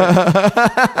sheets on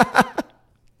it.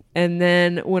 And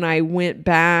then when I went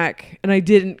back, and I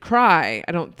didn't cry,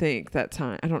 I don't think that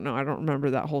time. I don't know. I don't remember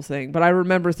that whole thing. But I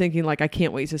remember thinking, like, I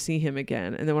can't wait to see him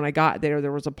again. And then when I got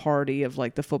there was a party of,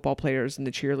 like, the football players and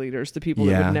the cheerleaders, the people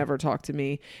that would never talk to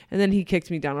me. And then he kicked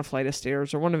me down a flight of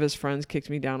stairs, or one of his friends kicked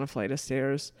me down a flight of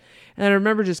stairs. And I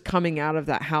remember just coming out of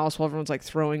that house while everyone's, like,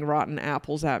 throwing rotten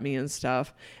apples at me and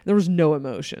stuff. There was no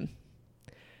emotion.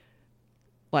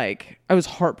 Like, I was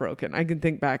heartbroken. I can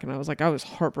think back and I was like, I was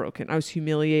heartbroken. I was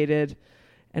humiliated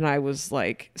and I was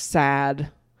like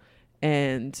sad,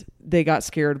 and they got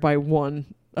scared by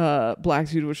one black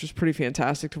dude, which was pretty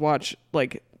fantastic to watch.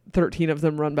 Like 13 of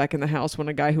them run back in the house when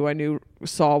a guy who I knew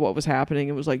saw what was happening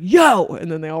and was like, yo, and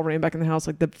then they all ran back in the house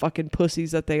like the fucking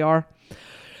pussies that they are.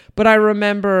 But I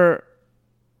remember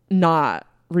not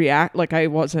react, like I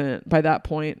wasn't by that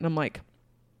point. And I'm like,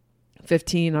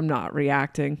 15, I'm not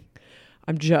reacting.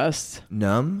 I'm just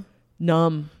Numb?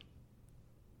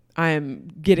 I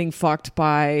am getting fucked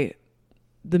by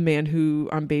the man who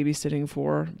I'm babysitting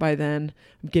for by then.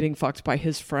 I'm getting fucked by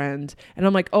his friend. And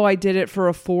I'm like, oh, I did it for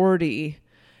a 40.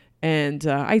 And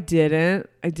I didn't.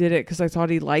 I did it because I thought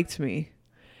he liked me.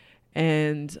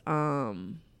 And I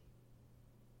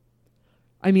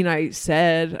mean, I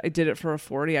said I did it for a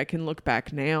 40. I can look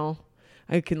back now.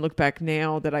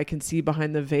 That I can see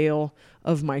behind the veil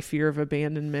of my fear of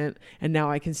abandonment. And now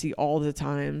I can see all the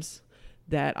times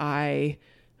that I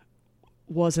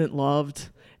wasn't loved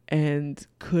and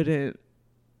couldn't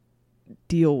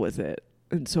deal with it.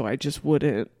 And so I just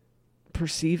wouldn't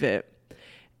perceive it.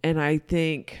 And I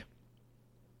think,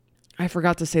 I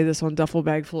forgot to say this on Duffel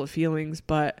Bag Full of Feelings,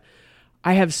 but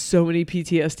I have so many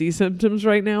PTSD symptoms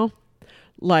right now.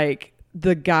 Like,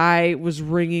 the guy was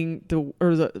blowing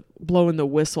the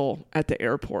whistle at the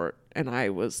airport, and I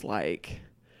was like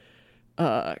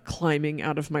climbing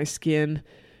out of my skin.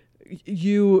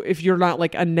 If you're not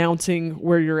like announcing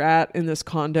where you're at in this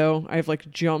condo, I've like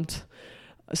jumped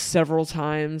several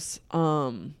times.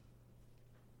 All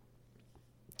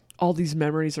these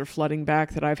memories are flooding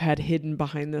back that I've had hidden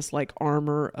behind this like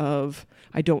armor of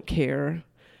I don't care.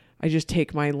 I just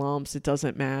take my lumps. It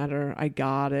doesn't matter. I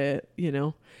got it, you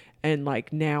know? And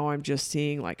like now I'm just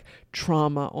seeing like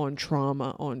trauma on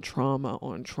trauma on trauma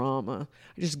on trauma.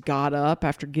 I just got up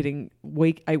after I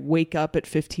wake up at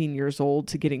 15 years old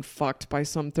to getting fucked by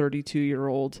some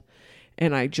 32-year-old.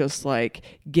 And I just like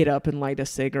get up and light a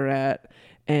cigarette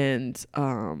and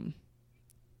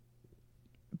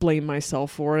blame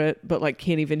myself for it, but like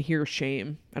can't even hear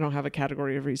shame. I don't have a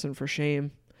category of reason for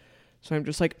shame. So I'm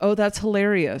just like, oh, that's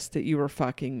hilarious that you were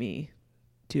fucking me,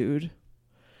 dude.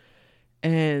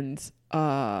 And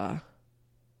wow.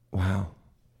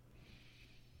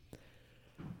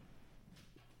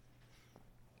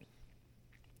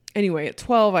 Anyway, at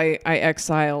 12 I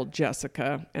exiled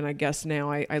Jessica, and I guess now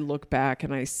I look back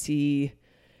and I see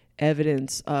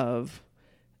evidence of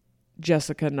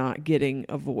Jessica not getting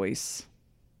a voice.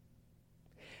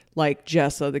 Like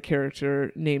Jessa, the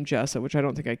character named Jessa, which I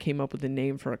don't think I came up with a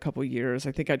name for a couple years.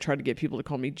 I think I tried to get people to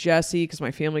call me Jessie because my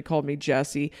family called me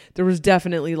Jessie. There was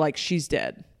definitely like, she's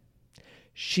dead.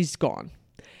 She's gone.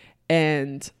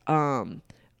 And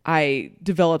I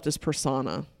developed this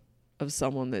persona of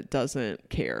someone that doesn't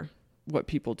care what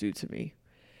people do to me.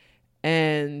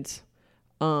 And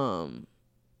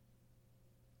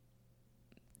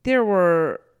there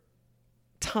were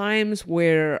times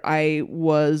where I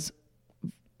was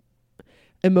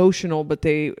emotional, but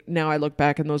now I look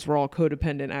back and those were all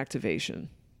codependent activation.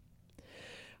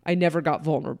 I never got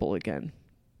vulnerable again.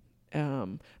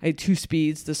 I had 2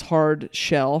 speeds, this hard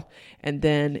shell, and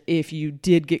then if you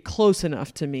did get close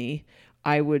enough to me,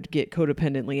 I would get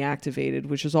codependently activated,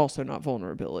 which is also not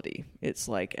vulnerability. It's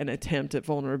like an attempt at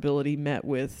vulnerability met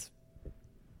with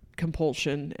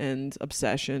compulsion and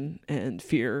obsession and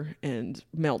fear and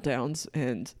meltdowns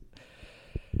and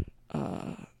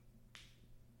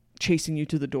chasing you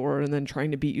to the door and then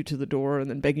trying to beat you to the door and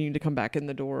then begging you to come back in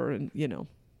the door and, you know,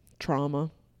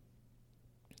 trauma.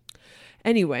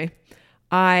 Anyway,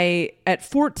 I, at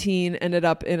 14, ended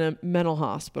up in a mental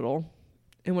hospital.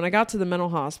 And when I got to the mental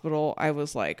hospital, I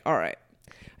was like, all right,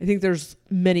 I think there's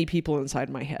many people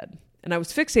inside my head. And I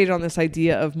was fixated on this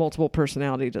idea of multiple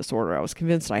personality disorder. I was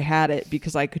convinced I had it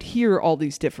because I could hear all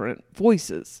these different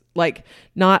voices, like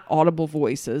not audible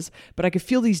voices, but I could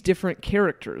feel these different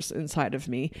characters inside of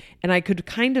me. And I could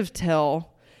kind of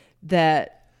tell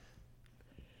that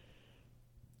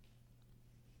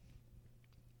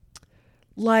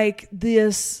like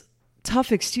this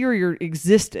tough exterior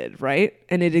existed, right?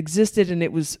 And it existed, and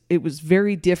it was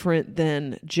very different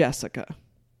than Jessica.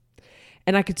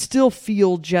 And I could still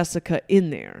feel Jessica in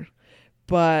there,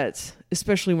 but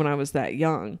especially when I was that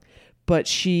young, but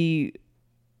she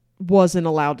wasn't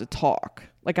allowed to talk.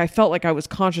 Like I felt like I was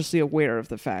consciously aware of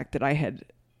the fact that I had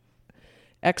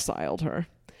exiled her.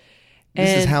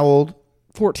 This is how old?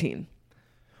 14.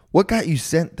 What got you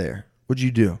sent there? What'd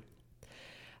you do?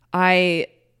 I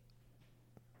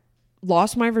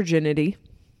lost my virginity.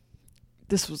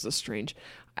 This was strange.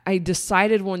 I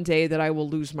decided one day that I will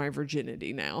lose my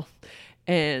virginity now.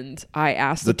 And I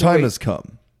asked the time has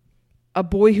come. A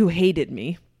boy who hated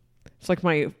me. It's like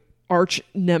my arch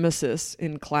nemesis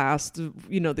in class.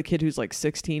 You know, the kid who's like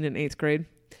 16 in 8th grade.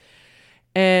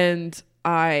 And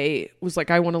I was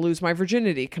like, I want to lose my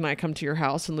virginity. Can I come to your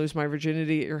house and lose my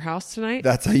virginity at your house tonight?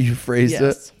 That's how you phrased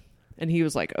it? And he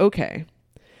was like, okay.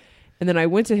 And then I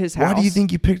went to his house. Why do you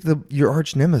think you picked your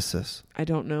arch nemesis? I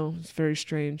don't know. It's very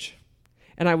strange.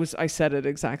 And I said it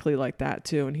exactly like that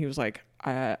too. And he was like,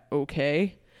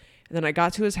 okay. And then I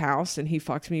got to his house and he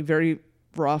fucked me very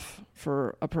rough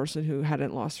for a person who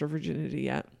hadn't lost her virginity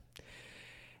yet.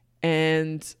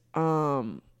 And, but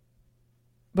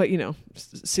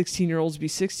 16-year-olds be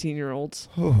 16-year-olds.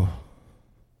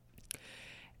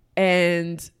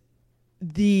 And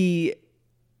the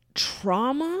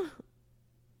trauma,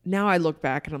 now I look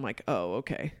back and I'm like, oh,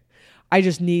 okay. I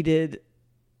just needed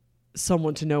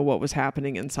someone to know what was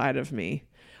happening inside of me.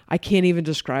 I can't even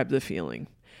describe the feeling.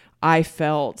 I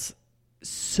felt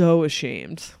so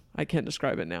ashamed. I can't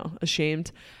describe it now.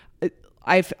 Ashamed.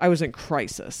 I was in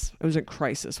crisis. I was in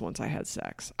crisis once I had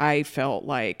sex. I felt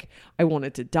like I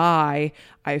wanted to die.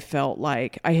 I felt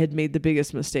like I had made the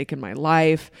biggest mistake in my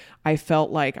life. I felt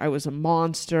like I was a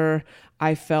monster.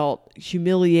 I felt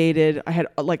humiliated. I had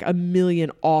like a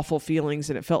million awful feelings,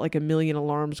 and it felt like a million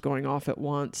alarms going off at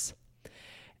once.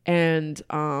 And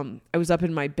I was up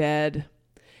in my bed,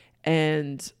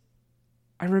 and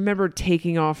I remember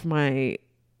taking off my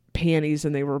panties,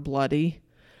 and they were bloody.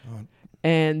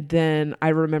 And then I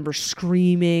remember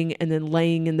screaming and then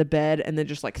laying in the bed and then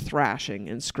just like thrashing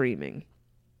and screaming.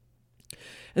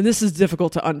 And this is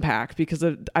difficult to unpack because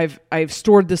I've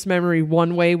stored this memory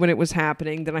one way when it was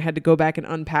happening. Then I had to go back and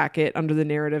unpack it under the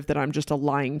narrative that I'm just a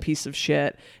lying piece of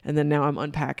shit. And then now I'm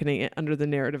unpacking it under the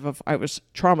narrative of I was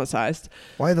traumatized.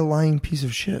 Why the lying piece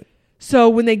of shit? So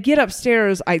when they get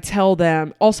upstairs, I tell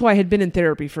them, also I had been in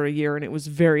therapy for a year and it was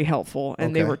very helpful.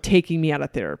 And they were taking me out of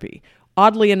therapy.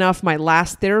 Oddly enough, my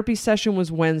last therapy session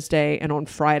was Wednesday, and on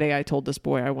Friday I told this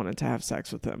boy I wanted to have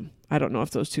sex with him. I don't know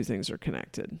if those two things are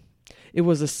connected. It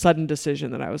was a sudden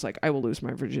decision that I was like, I will lose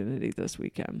my virginity this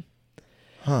weekend.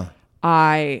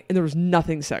 And there was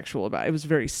nothing sexual about it. It was a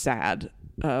very sad,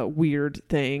 weird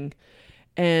thing.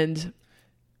 And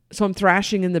so I'm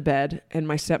thrashing in the bed, and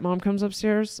my stepmom comes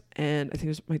upstairs, and I think it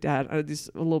was my dad. It's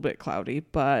a little bit cloudy,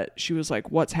 but she was like,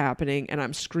 what's happening? And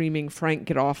I'm screaming, Frank,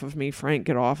 get off of me. Frank,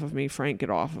 get off of me. Frank, get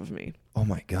off of me. Oh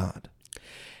my God.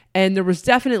 And there was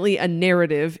definitely a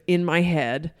narrative in my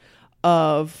head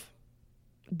of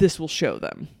this will show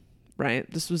them,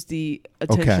 right? This was the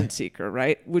attention seeker,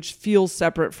 right? Which feels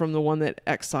separate from the one that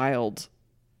exiled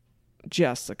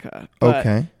Jessica.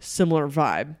 But similar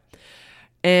vibe.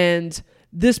 And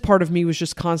this part of me was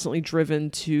just constantly driven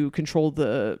to control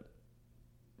the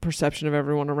perception of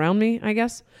everyone around me, I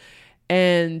guess.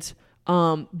 And,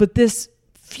 but this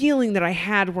feeling that I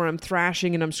had where I'm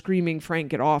thrashing and I'm screaming, Frank,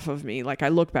 get off of me. Like I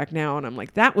look back now and I'm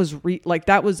like, that was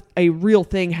that was a real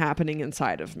thing happening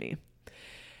inside of me.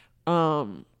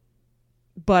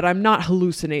 But I'm not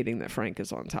hallucinating that Frank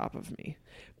is on top of me.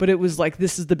 But it was like,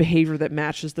 this is the behavior that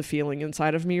matches the feeling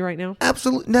inside of me right now.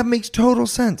 Absolutely. That makes total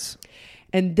sense.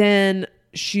 And then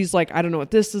she's like, I don't know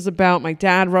what this is about. My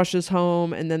dad rushes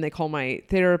home, and then they call my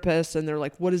therapist, and they're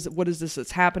like, what is this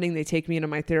that's happening? They take me into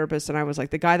my therapist, and I was like,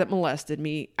 the guy that molested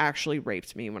me actually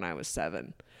raped me when I was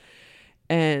 7.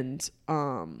 And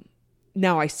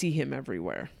now I see him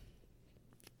everywhere.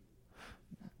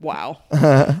 Wow.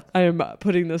 I am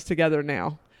putting this together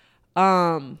now.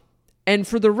 And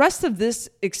for the rest of this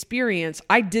experience,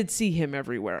 I did see him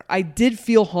everywhere. I did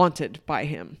feel haunted by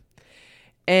him.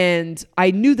 And I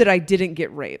knew that I didn't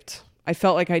get raped. I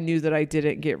felt like I knew that I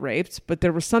didn't get raped, but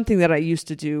there was something that I used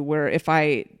to do where if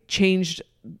I changed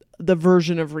the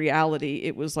version of reality,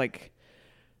 it was like,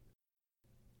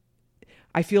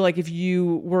 I feel like if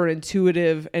you were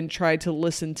intuitive and tried to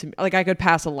listen to me, like I could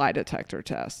pass a lie detector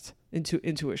test.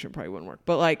 Intuition probably wouldn't work,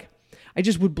 but like I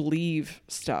just would believe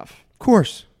stuff. Of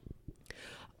course.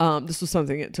 This was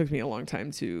something it took me a long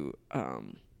time to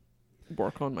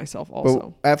work on myself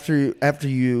also. But after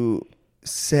you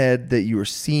said that you were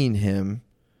seeing him,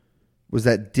 was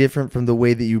that different from the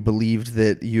way that you believed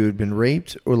that you had been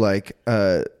raped? Or like,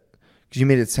 because you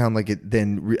made it sound like it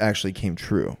then actually came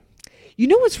true. You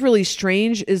know what's really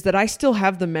strange is that I still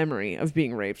have the memory of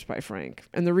being raped by Frank.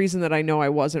 And the reason that I know I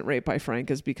wasn't raped by Frank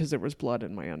is because there was blood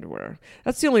in my underwear.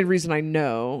 That's the only reason I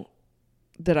know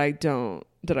that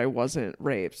I wasn't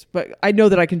raped. But I know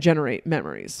that I can generate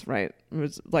memories, right? It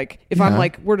was like, if I'm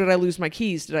like, where did I lose my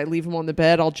keys? Did I leave them on the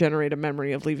bed? I'll generate a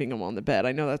memory of leaving them on the bed.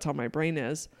 I know that's how my brain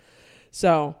is.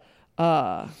 So,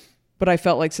 but I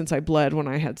felt like since I bled when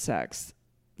I had sex,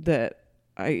 that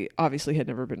I obviously had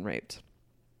never been raped.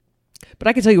 But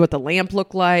I can tell you what the lamp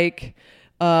looked like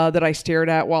that I stared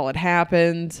at while it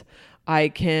happened. I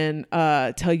can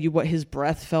tell you what his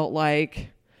breath felt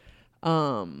like.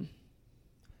 And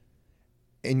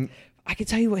I can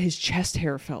tell you what his chest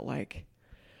hair felt like.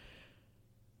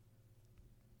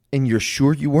 And you're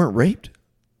sure you weren't raped?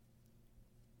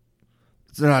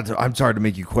 I'm sorry to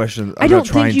make you question. I don't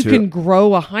think you can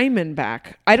grow a hymen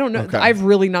back. I don't know. Okay. I've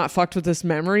really not fucked with this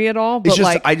memory at all. But It's just,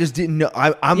 like, I just didn't know.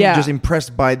 I'm just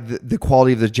impressed by the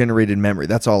quality of the generated memory.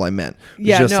 That's all I meant.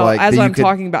 Yeah, just no. like As that I'm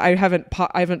talking about, I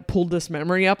haven't pulled this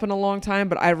memory up in a long time,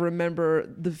 but I remember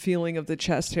the feeling of the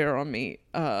chest hair on me.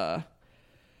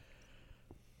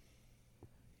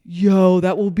 Yo,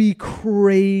 that will be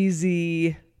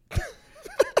crazy.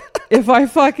 If I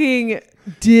fucking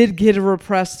did get a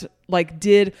repressed,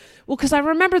 because I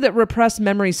remember that repressed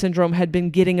memory syndrome had been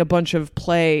getting a bunch of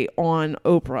play on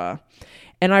Oprah.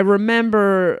 And I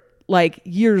remember like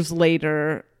years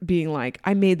later being like,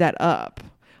 I made that up.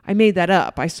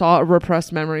 I saw a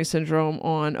repressed memory syndrome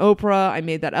on Oprah. I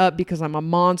made that up because I'm a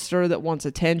monster that wants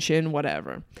attention,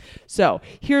 whatever. So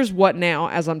here's what now,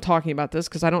 as I'm talking about this,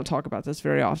 because I don't talk about this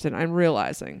very often, I'm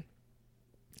realizing.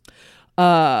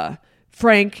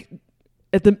 Frank,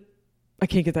 I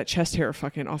can't get that chest hair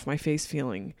fucking off my face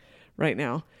feeling right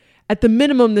now. At the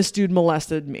minimum, this dude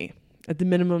molested me. At the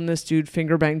minimum, this dude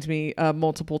finger banged me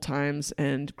multiple times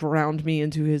and ground me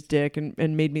into his dick and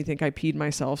made me think I peed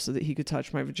myself so that he could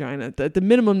touch my vagina. At the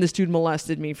minimum, this dude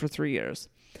molested me for 3 years.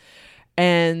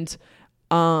 And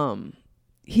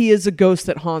he is a ghost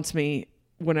that haunts me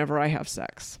whenever I have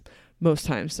sex. Most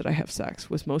times that I have sex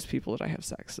with most people that I have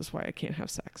sex. That's why I can't have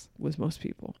sex with most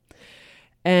people.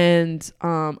 And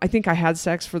I think I had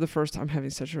sex for the first time. I'm having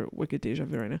such a wicked deja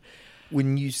vu right now.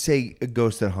 When you say a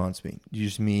ghost that haunts me, do you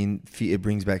just mean it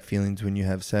brings back feelings when you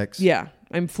have sex? Yeah,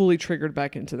 I'm fully triggered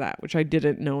back into that, which I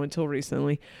didn't know until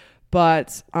recently.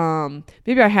 But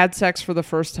maybe I had sex for the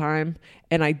first time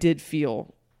and I did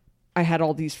feel, I had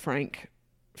all these Frank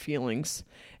feelings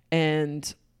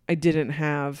and I didn't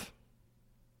have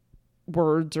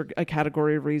words or a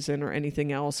category of reason or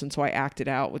anything else. And so I acted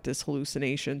out with this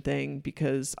hallucination thing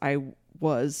because I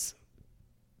was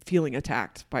feeling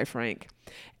attacked by Frank.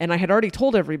 And I had already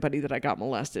told everybody that I got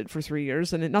molested for 3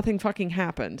 years and nothing fucking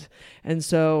happened. And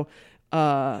so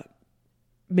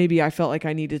maybe I felt like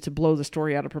I needed to blow the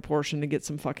story out of proportion to get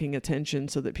some fucking attention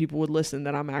so that people would listen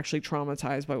that I'm actually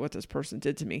traumatized by what this person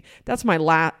did to me. That's my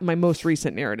most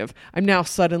recent narrative. I'm now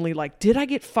suddenly like, did I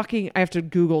get fucking... I have to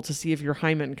Google to see if your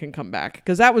hymen can come back.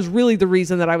 Because that was really the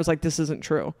reason that I was like, this isn't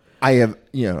true. I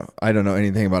don't know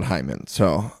anything about hymen.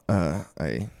 So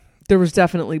There was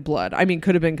definitely blood. I mean,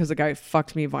 could have been because the guy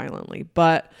fucked me violently.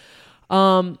 But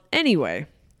anyway,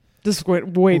 this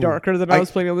went way darker than I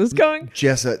was planning on this going.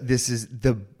 Jessa, this is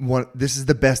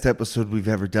the best episode we've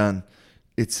ever done.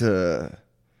 It's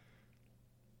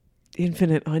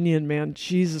Infinite Onion, man.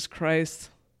 Jesus Christ.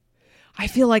 I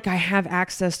feel like I have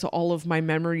access to all of my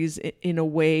memories in a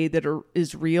way that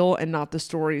is real and not the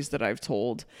stories that I've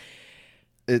told.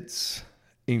 It's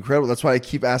incredible. That's why I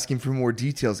keep asking for more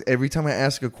details. Every time I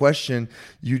ask a question,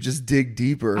 you just dig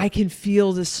deeper. I can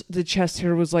feel this. The chest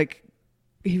hair was like,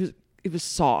 it was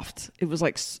soft. It was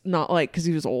like, not like, because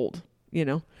he was old, you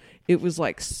know, it was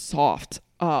like soft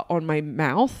on my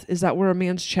mouth. Is that where a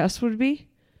man's chest would be?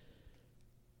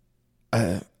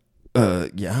 Yeah,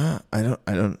 I don't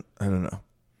know.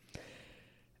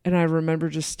 And I remember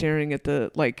just staring at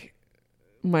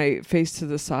my face to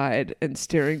the side and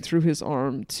staring through his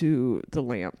arm to the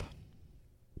lamp.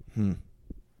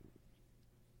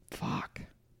 Fuck.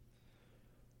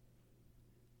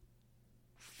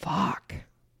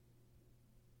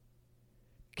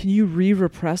 Can you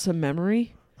repress a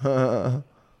memory?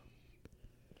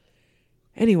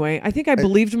 Anyway, I think I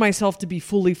believed myself to be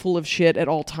fully full of shit at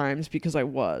all times because I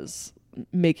was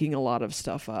making a lot of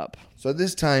stuff up. So at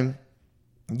this time,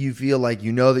 you feel like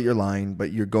you know that you're lying,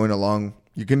 but you're going along,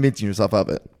 you're convincing yourself of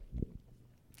it.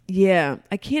 Yeah,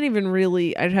 I can't even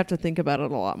really, I'd have to think about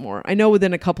it a lot more. I know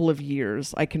within a couple of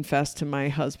years, I confessed to my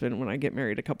husband when I get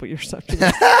married a couple years after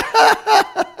this,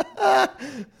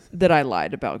 that I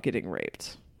lied about getting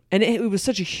raped. And it was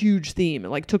such a huge theme. It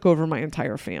like took over my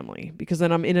entire family because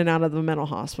then I'm in and out of the mental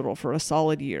hospital for a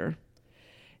solid year.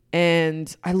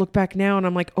 And I look back now and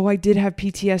I'm like, oh, I did have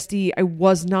PTSD. I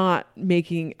was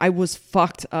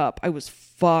fucked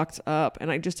up.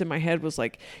 And I just in my head was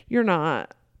like, you're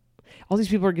not. All these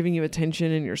people are giving you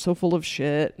attention and you're so full of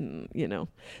shit. And, you know,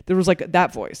 there was like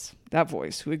that voice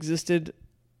who existed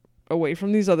away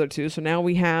from these other two. So now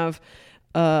we have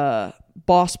a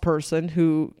boss person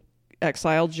who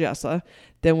exiled Jessa.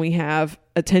 Then we have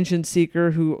attention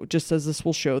seeker who just says this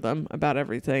will show them about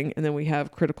everything. And then we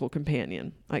have critical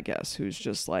companion, I guess, who's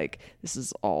just like, this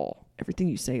is everything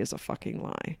you say is a fucking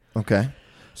lie. Okay.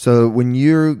 So when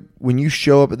you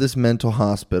show up at this mental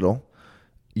hospital,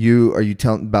 are you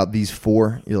telling about these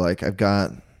four? You're like, I've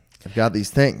got I've got these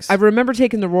things. I remember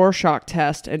taking the Rorschach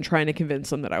test and trying to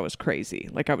convince them that I was crazy.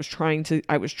 Like I was trying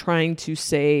to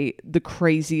say the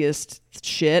craziest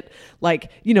shit.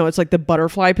 Like, you know, it's like the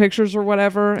butterfly pictures or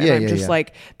whatever. And I'm just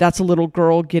like, that's a little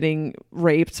girl getting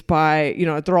raped by, you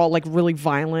know, they're all like really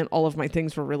violent. All of my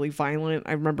things were really violent.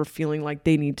 I remember feeling like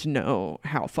they need to know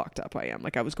how fucked up I am.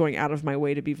 Like I was going out of my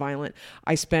way to be violent.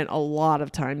 I spent a lot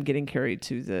of time getting carried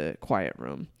to the quiet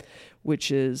room,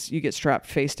 which is you get strapped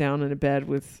face down in a bed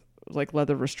with like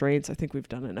leather restraints. I think we've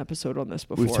done an episode on this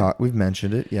before. We've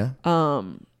mentioned it. Yeah.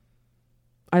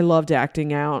 I loved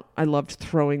acting out. I loved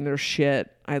throwing their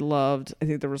shit. I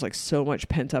think there was like so much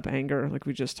pent up anger. Like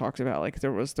we just talked about, like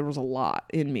there was a lot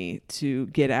in me to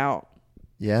get out.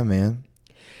 Yeah, man.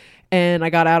 And I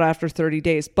got out after 30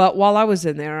 days. But while I was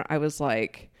in there, I was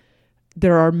like,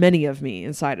 there are many of me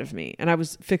inside of me. And I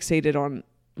was fixated on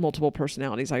multiple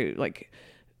personalities. I like,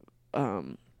 I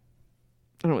don't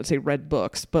want to say read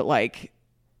books, but like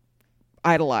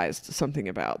idolized something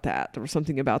about that. There was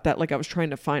something about that. Like I was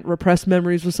trying to find repressed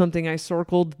memories was something I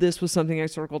circled. This was something I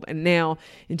circled. And now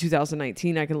in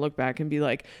 2019, I can look back and be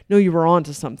like, no, you were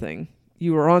onto something.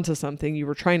 You were onto something. You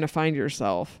were trying to find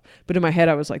yourself. But in my head,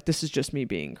 I was like, this is just me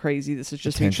being crazy. This is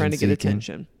just me trying to get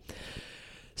attention.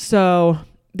 So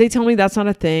they tell me that's not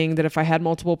a thing, that if I had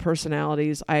multiple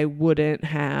personalities, I wouldn't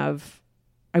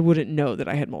know that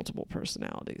I had multiple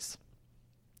personalities.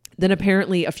 Then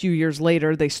apparently a few years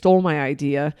later, they stole my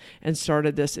idea and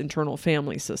started this internal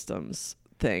family systems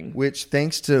thing. Which,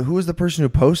 thanks to, who was the person who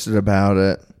posted about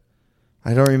it?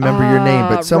 I don't remember your name,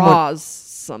 but someone... Roz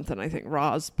something, I think.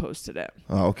 Roz posted it.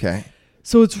 Oh, okay.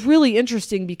 So it's really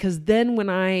interesting because then when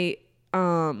I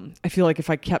feel like if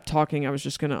I kept talking, I was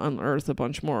just going to unearth a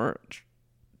bunch more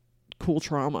cool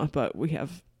trauma, but we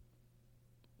have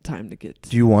time to get to.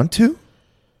 Do you want to?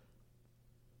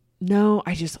 No,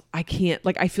 I can't.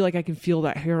 Like, I feel like I can feel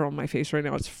that hair on my face right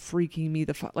now. It's freaking me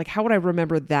the fuck. Like, how would I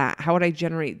remember that? How would I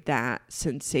generate that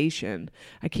sensation?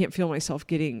 I can't feel myself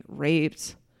getting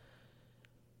raped.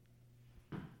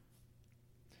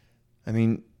 I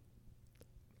mean,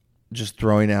 just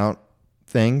throwing out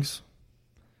things.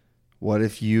 What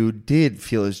if you did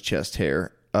feel his chest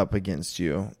hair up against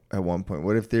you at one point?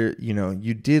 What if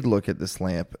you did look at this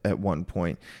lamp at one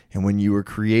point, and when you were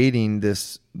creating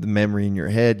the memory in your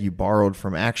head, you borrowed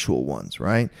from actual ones,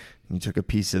 right? And you took a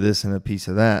piece of this and a piece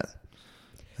of that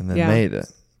and then made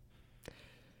it.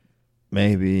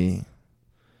 Maybe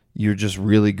you're just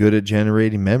really good at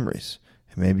generating memories.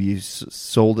 And maybe you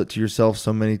sold it to yourself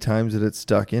so many times that it's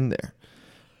stuck in there.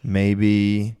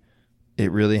 Maybe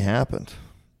it really happened.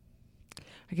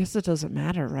 I guess it doesn't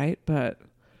matter, right? But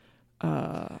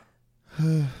I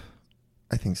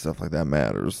think stuff like that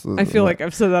matters. I feel like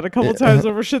I've said that a couple times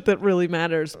over shit that really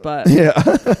matters, but yeah.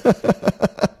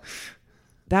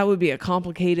 That would be a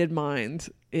complicated mind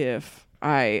if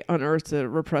I unearthed a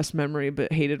repressed memory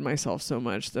but hated myself so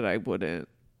much that I wouldn't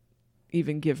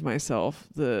even give myself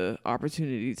the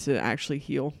opportunity to actually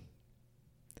heal.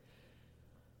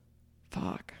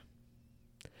 Fuck.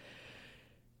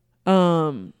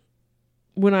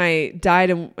 When I died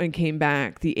and came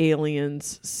back, the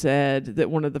aliens said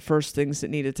that one of the first things that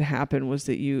needed to happen was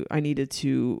that I needed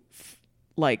to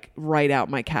write out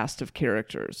my cast of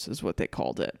characters, is what they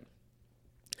called it.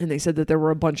 And they said that there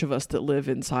were a bunch of us that live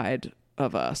inside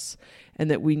of us and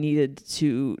that we needed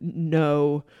to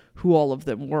know who all of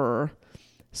them were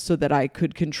so that I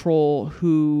could control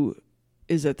who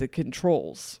is at the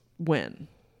controls when.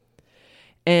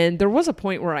 And there was a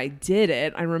point where I did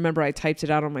it. I remember I typed it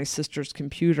out on my sister's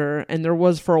computer, and there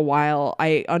was, for a while,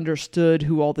 I understood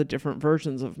who all the different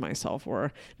versions of myself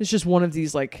were. It's just one of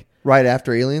these right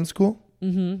after alien school?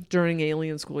 Mm-hmm. During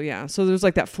alien school, yeah. So there's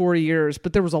that 4 years,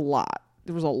 but there was a lot.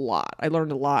 I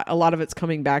learned a lot. A lot of it's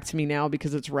coming back to me now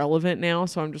because it's relevant now.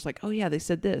 So I'm just like, oh yeah, they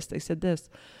said this.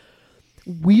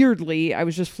 Weirdly, I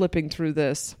was just flipping through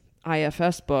this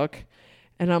IFS book,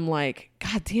 and I'm like,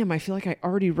 God damn, I feel like I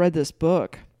already read this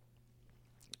book.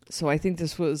 So I think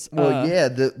this was...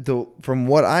 the from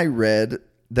what I read,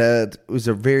 that was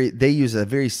they use a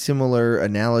very similar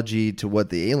analogy to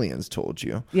what the aliens told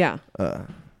you. Yeah.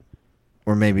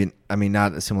 Or maybe,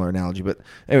 not a similar analogy, but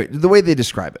anyway, the way they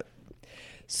describe it.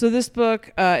 So this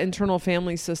book, Internal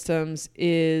Family Systems,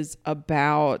 is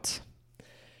about...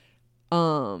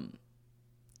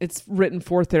 It's written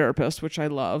for therapists, which I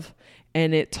love.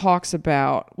 And it talks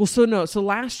about... So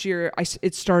last year,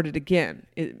 it started again.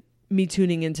 Me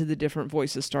tuning into the different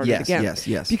voices started again.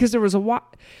 Yes. Because there was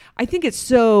I think it's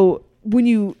so... When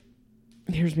you...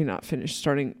 Here's me not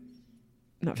finishing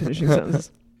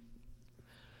sentences.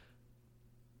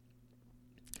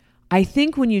 I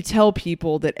think when you tell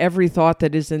people that every thought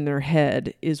that is in their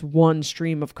head is one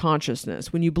stream of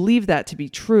consciousness, when you believe that to be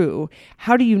true,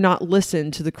 how do you not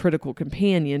listen to the critical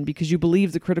companion because you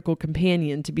believe the critical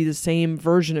companion to be the same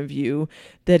version of you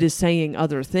that is saying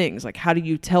other things? Like, how do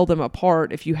you tell them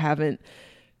apart if you haven't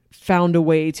found a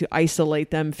way to isolate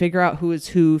them, figure out who is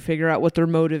who, figure out what their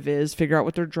motive is, figure out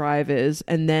what their drive is,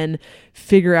 and then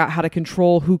figure out how to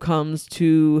control who comes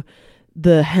to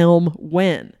the helm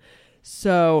when?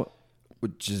 So...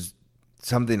 which is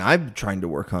something I'm trying to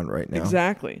work on right now.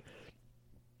 Exactly.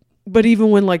 But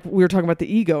even when like we were talking about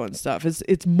the ego and stuff,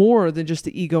 it's more than just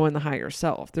the ego and the higher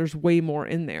self. There's way more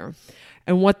in there.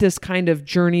 And what this kind of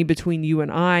journey between you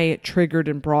and I triggered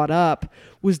and brought up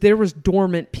was there was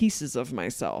dormant pieces of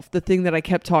myself. The thing that I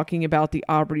kept talking about, the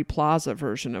Aubrey Plaza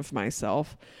version of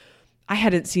myself, I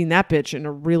hadn't seen that bitch in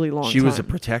a really long time. She was a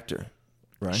protector,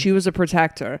 right? She was a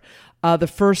protector. The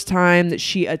first time that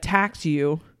she attacked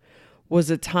you was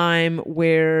a time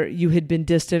where you had been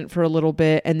distant for a little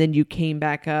bit and then you came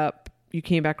back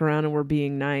around and were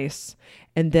being nice.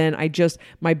 And then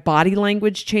my body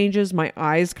language changes, my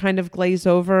eyes kind of glaze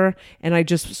over, and I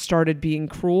just started being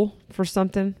cruel for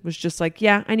something. It was just like,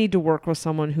 yeah, I need to work with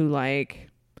someone who like,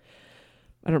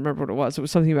 I don't remember what it was. It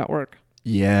was something about work.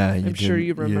 Yeah. I'm sure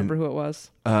you remember who it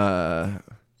was.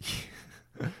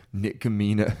 Nick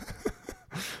Camina.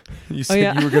 You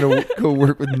said you were going to go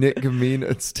work with Nick Camina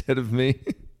instead of me.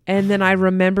 And then I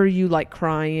remember you like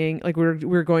crying, like we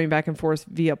were going back and forth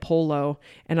via Polo.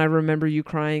 And I remember you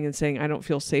crying and saying, I don't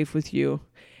feel safe with you.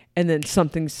 And then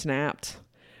something snapped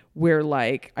where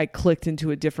like I clicked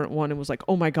into a different one and was like,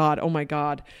 oh my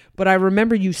God. But I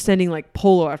remember you sending like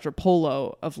Polo after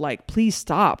Polo of like, please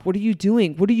stop. What are you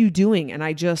doing? And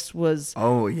I just was.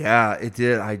 Oh yeah, it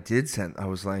did. I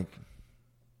was like,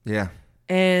 yeah.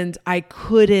 And I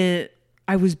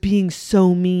was being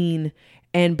so mean.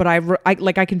 But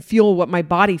I can feel what my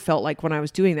body felt like when I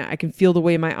was doing that. I can feel the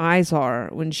way my eyes are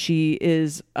when she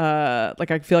is,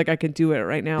 like I feel like I can do it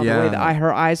right now. Yeah. The way that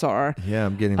her eyes are. Yeah,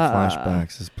 I'm getting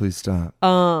flashbacks. Just please stop.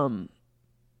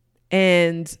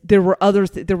 And there were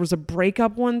there was a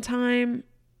breakup one time.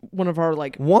 One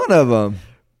of them.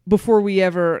 Before we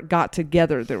ever got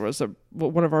together, there was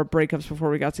one of our breakups before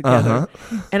we got together.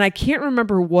 Uh-huh. And I can't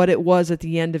remember what it was at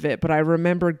the end of it, but I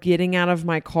remember getting out of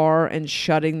my car and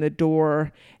shutting the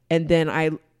door. And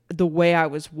then the way I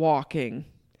was walking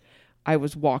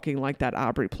like that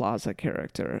Aubrey Plaza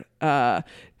character.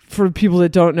 For people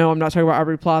that don't know, I'm not talking about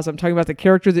Aubrey Plaza. I'm talking about the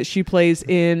character that she plays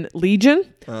in Legion,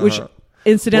 which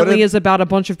incidentally is about a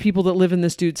bunch of people that live in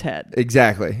this dude's head.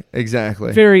 Exactly.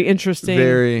 Very interesting.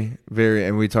 Very, very,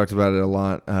 and we talked about it a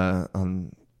lot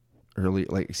on early,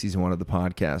 like season 1 of the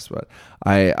podcast. But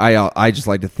I just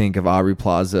like to think of Aubrey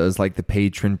Plaza as like the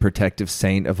patron protective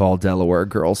saint of all Delaware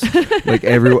girls. Like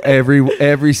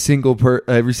every single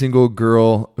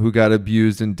girl who got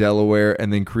abused in Delaware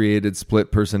and then created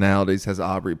split personalities has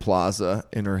Aubrey Plaza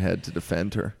in her head to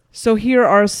defend her. So here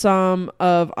are some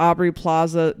of Aubrey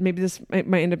Plaza. Maybe this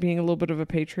might end up being a little bit of a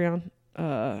Patreon.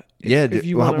 If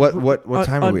you want what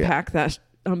time are we at?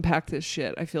 Unpack this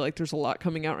shit. I feel like there's a lot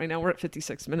coming out right now. We're at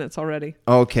 56 minutes already.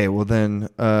 Okay, well then,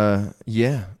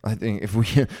 yeah. I think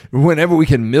whenever we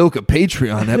can milk a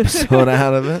Patreon episode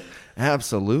out of it,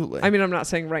 absolutely. I mean, I'm not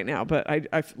saying right now, but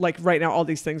I like right now all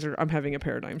these things I'm having a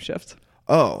paradigm shift.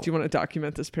 Oh. Do you want to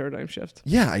document this paradigm shift?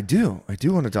 Yeah, I do. I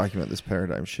do want to document this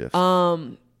paradigm shift.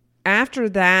 After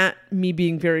that, me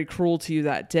being very cruel to you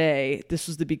that day, this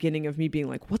was the beginning of me being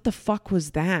like, what the fuck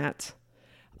was that?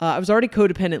 I was already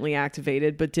codependently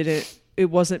activated, but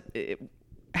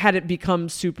hadn't become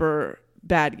super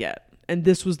bad yet. And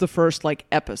this was the first like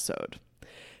episode.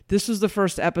 This was the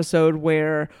first episode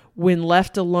where when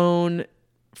left alone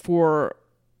while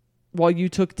you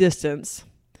took distance,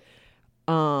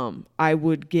 I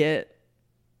would get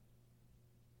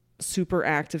super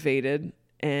activated.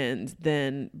 And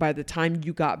then by the time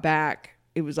you got back,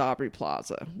 it was Aubrey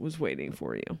Plaza was waiting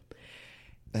for you.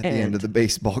 At the end of the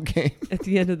baseball game. At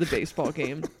the end of the baseball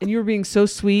game. And you were being so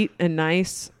sweet and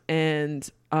nice. And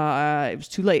it was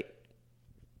too late.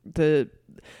 I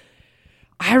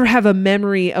have a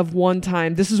memory of one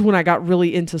time. This is when I got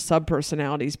really into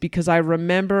subpersonalities because I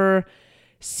remember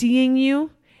seeing you.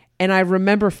 And I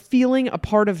remember feeling a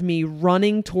part of me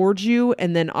running towards you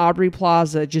and then Aubrey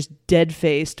Plaza just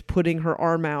dead-faced putting her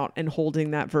arm out and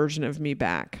holding that version of me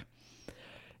back.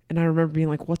 And I remember being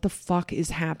like, what the fuck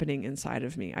is happening inside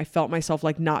of me? I felt myself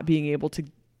like not being able to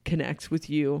connect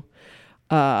with you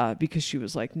because she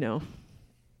was like, no.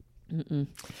 Mm-mm.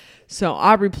 So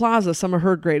Aubrey Plaza, some of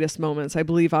her greatest moments. I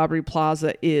believe Aubrey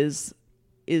Plaza is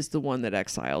the one that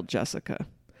exiled Jessica.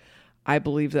 I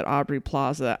believe that Aubrey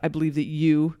Plaza, I believe that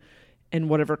you and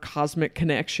whatever cosmic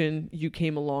connection you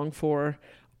came along for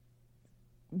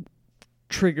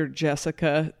triggered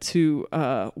Jessica to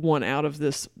want out of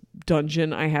this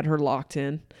dungeon. I had her locked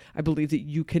in. I believe that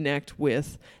you connect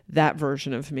with that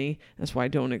version of me. That's why I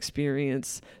don't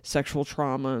experience sexual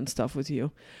trauma and stuff with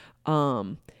you.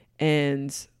 And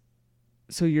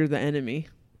so you're the enemy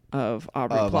of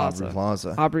Aubrey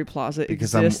Plaza. Aubrey Plaza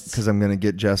exists. Because I'm going to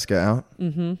get Jessica out?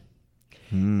 Mm-hmm.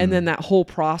 And then that whole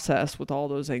process with all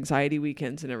those anxiety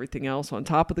weekends and everything else on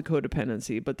top of the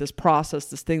codependency, but this process,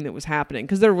 this thing that was happening,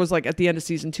 because there was like at the end of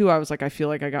season 2, I was like, I feel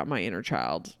like I got my inner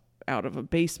child out of a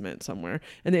basement somewhere,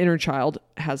 and the inner child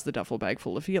has the duffel bag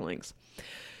full of feelings.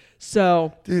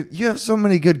 So, dude, you have so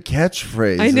many good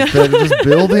catchphrases I know. that are just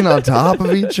building on top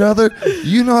of each other.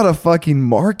 You know how to fucking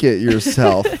market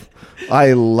yourself.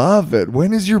 I love it.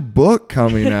 When is your book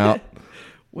coming out?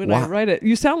 When I write it.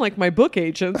 You sound like my book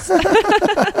agents.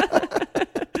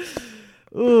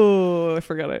 Oh, I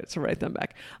forgot to write them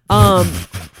back.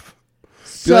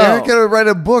 So I gotta write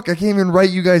a book. I can't even write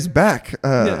you guys back.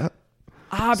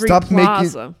 Aubrey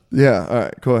Plaza. Yeah, all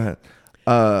right, go ahead.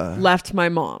 Left my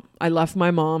mom. I left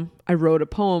my mom. I wrote a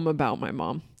poem about my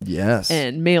mom. Yes.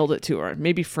 And mailed it to her.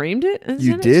 Maybe framed it and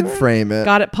you sent it to did her. frame it.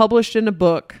 Got it published in a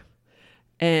book.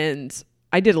 And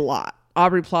I did a lot.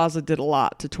 Aubrey Plaza did a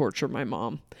lot to torture my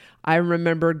mom. I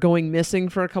remember going missing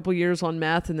for a couple years on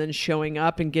meth and then showing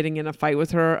up and getting in a fight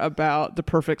with her about The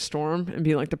Perfect Storm and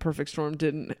being like, The Perfect Storm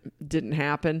didn't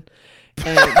happen.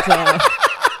 And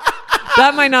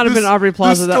that might not have been Aubrey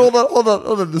Plaza. Hold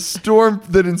on. The storm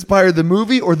that inspired the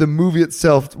movie or the movie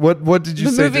itself? What did you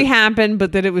say? The movie happened,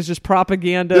 but that it was just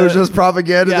propaganda. It was just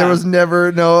propaganda. Yeah. There was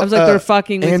never no. I was like, they're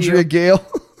fucking with Andrea you. Gale.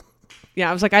 Yeah,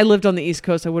 I was like, I lived on the East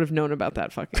Coast. I would have known about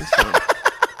that fucking story.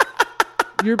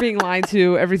 You're being lied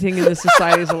to. Everything in this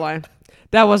society is a lie.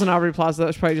 That wasn't Aubrey Plaza. That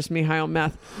was probably just me high on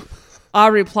meth.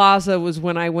 Aubrey Plaza was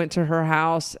when I went to her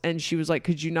house and she was like,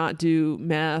 could you not do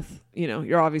meth? You know,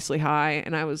 you're obviously high.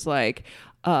 And I was like,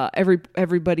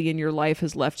 everybody in your life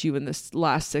has left you in this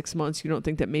last 6 months. You don't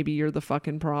think that maybe you're the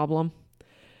fucking problem?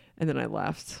 And then I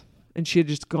left. And she had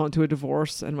just gone to a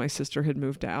divorce and my sister had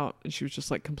moved out and she was just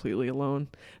like completely alone.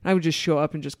 And I would just show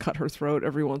up and just cut her throat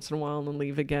every once in a while and then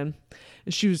leave again.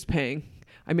 And she was paying.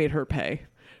 I made her pay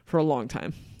for a long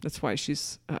time. That's why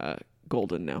she's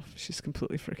golden now. She's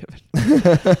completely forgiven.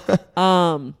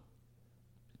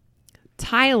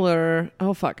 Tyler.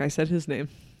 Oh, fuck. I said his name.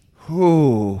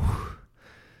 Ooh.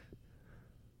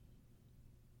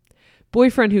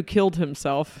 Boyfriend who killed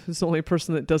himself is the only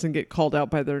person that doesn't get called out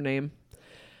by their name.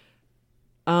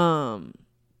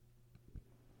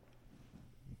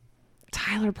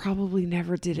 Tyler probably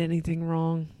never did anything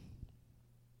wrong.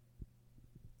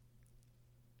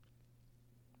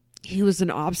 He was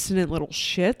an obstinate little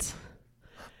shit.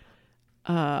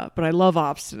 But I love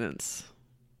obstinance.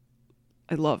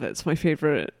 I love it. It's my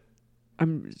favorite.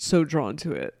 I'm so drawn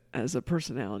to it as a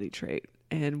personality trait.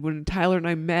 And when Tyler and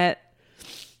I met,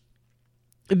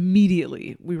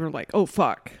 immediately we were like, oh,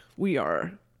 fuck. We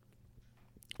are.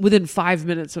 Within 5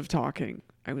 minutes of talking,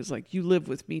 I was like, you live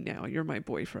with me now. You're my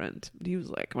boyfriend. And he was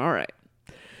like, all right.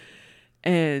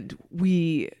 And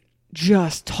we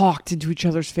just talked into each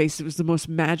other's face. It was the most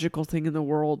magical thing in the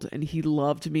world. And he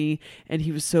loved me. And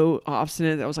he was so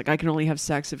obstinate that I was like, I can only have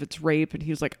sex if it's rape. And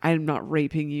he was like, I'm not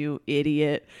raping you,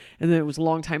 idiot. And then it was a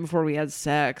long time before we had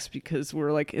sex because we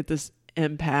were like at this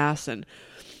impasse. And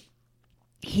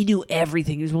he knew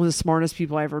everything. He was one of the smartest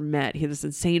people I ever met. He had this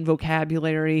insane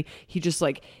vocabulary. He just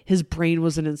like, his brain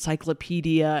was an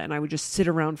encyclopedia, and I would just sit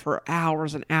around for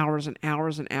hours and hours and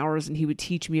hours and hours, and he would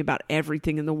teach me about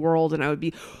everything in the world, and I would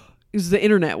be, because the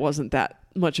internet wasn't that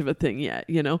much of a thing yet,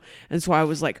 you know? And so I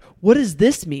was like, what does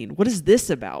this mean? What is this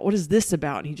about? What is this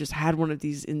about? And he just had one of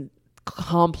these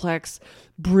complex,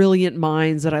 brilliant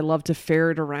minds that I love to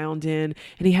ferret around in.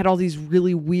 And he had all these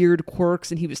really weird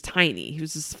quirks, and he was tiny. He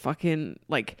was just fucking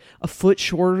like a foot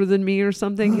shorter than me or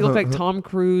something. He looked like Tom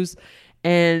Cruise,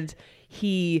 and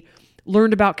he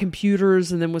learned about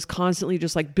computers and then was constantly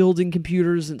just like building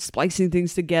computers and splicing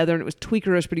things together. And it was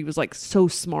tweakerish, but he was like so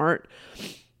smart.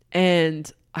 And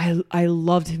I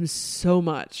loved him so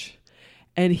much,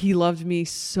 and he loved me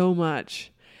so much.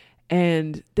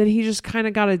 And then he just kind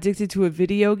of got addicted to a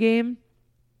video game.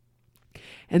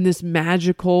 And this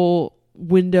magical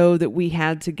window that we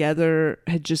had together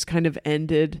had just kind of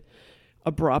ended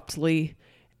abruptly.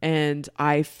 And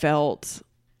I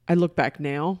look back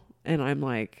now and I'm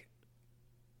like,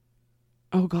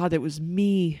 oh God, it was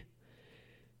me.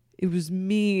 It was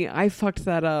me. I fucked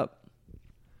that up.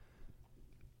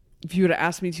 If you would have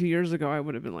asked me 2 years ago, I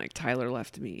would have been like, Tyler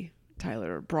left me.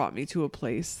 Tyler brought me to a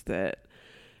place that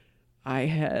I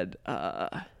had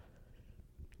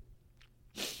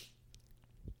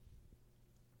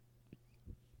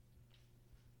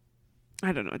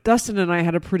I don't know. Dustin and I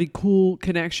had a pretty cool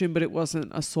connection, but it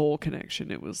wasn't a soul connection.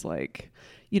 It was like,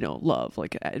 you know, love,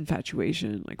 like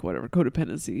infatuation, like whatever,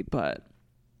 codependency. But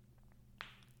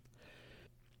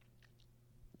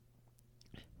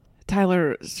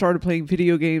Tyler started playing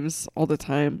video games all the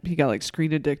time. He got like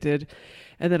screen addicted.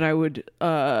 And then I would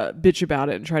bitch about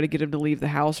it and try to get him to leave the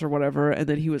house or whatever. And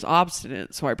then he was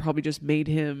obstinate. So I probably just made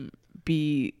him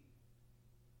be...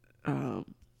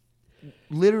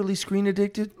 literally screen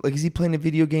addicted? Like, is he playing a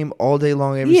video game all day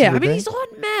long every single day? Yeah, I mean, he's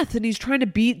on meth and he's trying to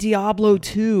beat Diablo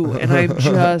 2. And I'm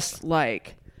just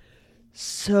like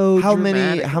so How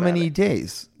many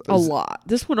days? A lot.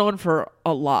 This went on for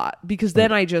a lot because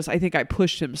then I think I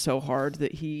pushed him so hard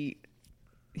that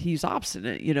he's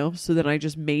obstinate, you know? So then I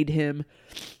just made him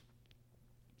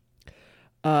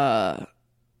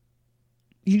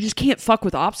you just can't fuck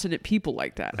with obstinate people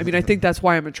like that. I mean, I think that's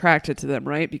why I'm attracted to them,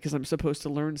 right? Because I'm supposed to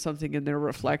learn something in their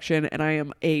reflection, and I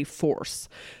am a force.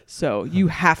 So you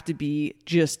have to be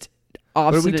just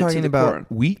obstinate. What are we talking about? Core.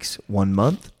 Weeks? 1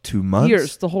 month? 2 months?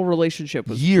 Years. The whole relationship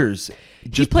was years.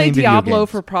 He played Diablo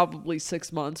for probably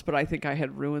 6 months, but I think I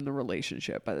had ruined the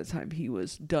relationship by the time he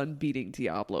was done beating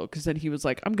Diablo. Because then he was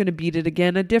like, I'm going to beat it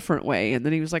again a different way. And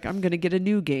then he was like, I'm going to get a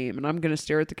new game, and I'm going to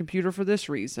stare at the computer for this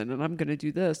reason, and I'm going to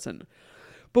do this.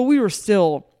 But we were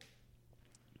still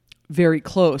very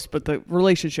close, but the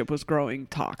relationship was growing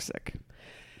toxic.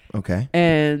 Okay.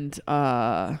 And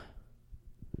so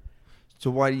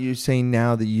why are you saying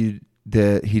now that he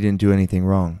didn't do anything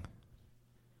wrong?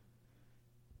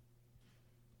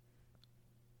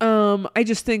 I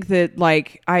just think that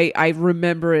like I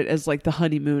remember it as like the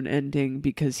honeymoon ending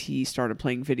because he started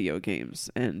playing video games,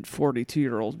 and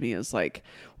 42-year-old me is like,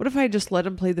 what if I just let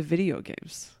him play the video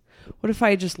games? What if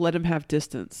I just let him have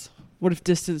distance? What if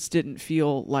distance didn't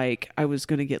feel like I was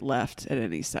going to get left at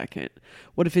any second?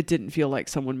 What if it didn't feel like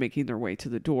someone making their way to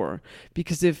the door?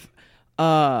 Because if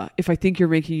I think you're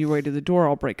making your way to the door,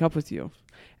 I'll break up with you.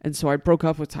 And so I broke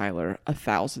up with Tyler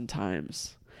 1,000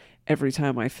 times. Every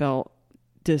time I felt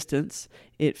distance,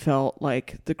 it felt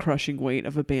like the crushing weight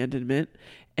of abandonment.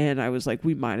 And I was like,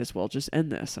 we might as well just end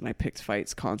this. And I picked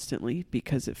fights constantly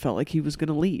because it felt like he was going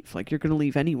to leave. Like, you're going to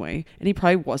leave anyway. And he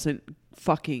probably wasn't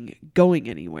fucking going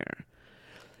anywhere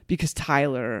because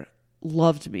Tyler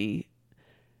loved me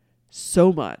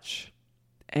so much.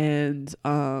 And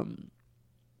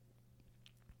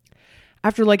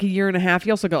after like a year and a half,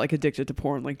 he also got like addicted to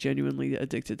porn, like genuinely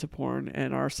addicted to porn.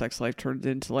 And our sex life turned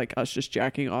into like us just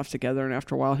jacking off together. And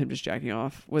after a while, him just jacking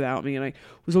off without me. And I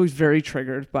was always very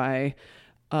triggered by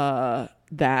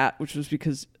that, which was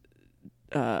because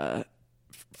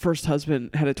first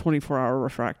husband had a 24-hour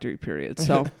refractory period.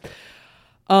 So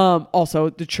also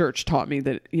the church taught me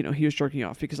that, you know, he was jerking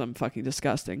off because I'm fucking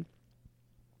disgusting.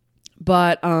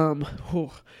 But I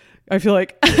feel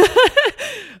like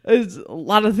there's a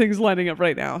lot of things lining up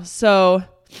right now. So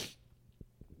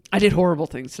I did horrible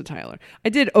things to Tyler. I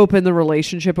did open the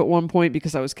relationship at one point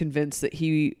because I was convinced that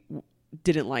he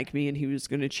didn't like me and he was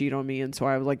going to cheat on me. And so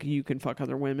I was like, you can fuck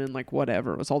other women, like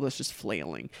whatever. It was all this just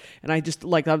flailing. And I just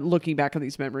like, I'm looking back on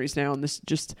these memories now, and this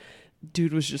just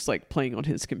dude was just like playing on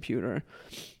his computer,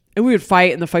 and we would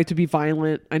fight, and the fights would be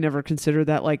violent. I never considered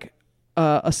that like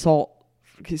assault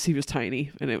because he was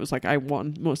tiny, and it was like I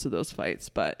won most of those fights.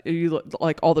 But you look,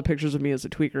 like all the pictures of me as a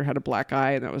tweaker had a black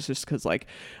eye, and that was just because like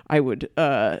I would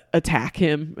attack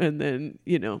him, and then,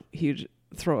 you know, he'd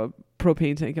throw a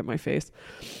propane tank at my face.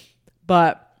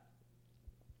 But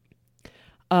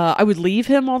I would leave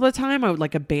him all the time. I would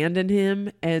like abandon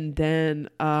him, and then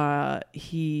I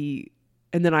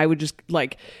would just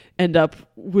like end up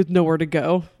with nowhere to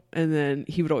go, and then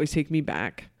he would always take me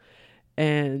back.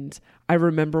 And I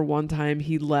remember one time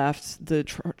he left the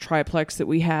triplex that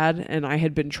we had, and I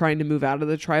had been trying to move out of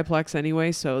the triplex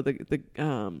anyway. So the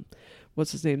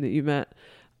what's his name that you met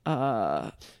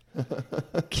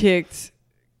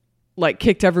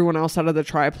kicked everyone else out of the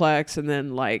triplex, and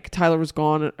then like Tyler was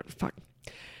gone. Fuck.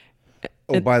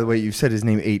 Oh, by the way, you said his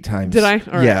name 8 times. Did I?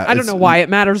 All right. Yeah. I don't know why it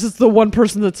matters. It's the one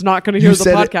person that's not going to hear the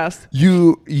podcast.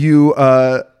 You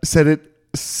said it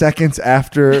seconds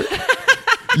after.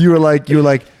 you were like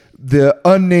the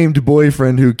unnamed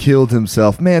boyfriend who killed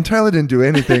himself. Man, Tyler didn't do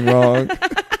anything wrong.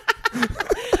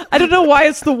 I don't know why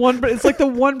it's the one, but it's like the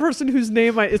one person whose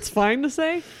name it's fine to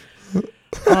say.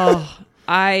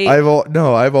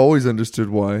 I've always understood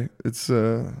why. It's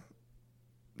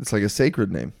like a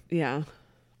sacred name. Yeah.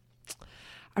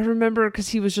 I remember because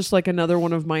he was just like another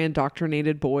one of my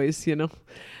indoctrinated boys, you know?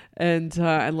 And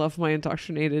I love my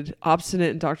obstinate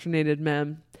indoctrinated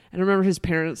men. And I remember his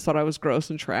parents thought I was gross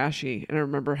and trashy. And I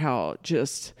remember how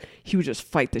he would just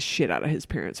fight the shit out of his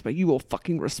parents. But you will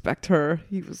fucking respect her.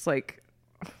 He was like...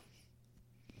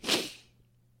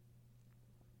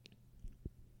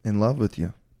 in love with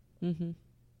you. Mm-hmm.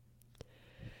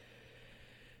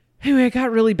 Anyway, it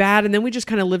got really bad. And then we just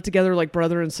kind of lived together like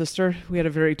brother and sister. We had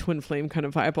a very twin flame kind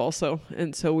of vibe also.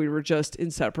 And so we were just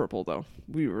inseparable though.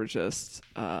 We were just...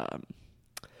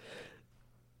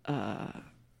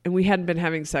 and we hadn't been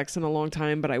having sex in a long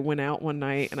time, but I went out one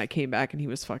night and I came back and he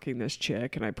was fucking this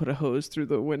chick and I put a hose through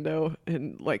the window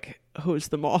and like hosed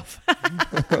them off.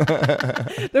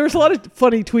 There was a lot of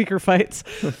funny tweaker fights.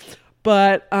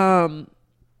 But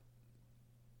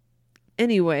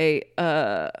anyway,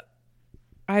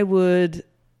 I would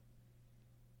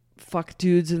fuck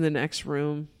dudes in the next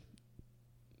room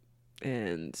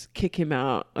and kick him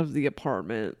out of the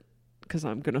apartment because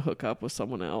I'm going to hook up with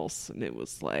someone else. And it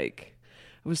was like...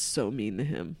 I was so mean to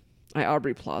him. I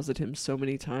Aubrey Plaza'd him so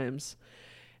many times.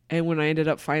 And when I ended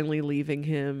up finally leaving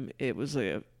him, it was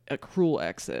a cruel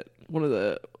exit. One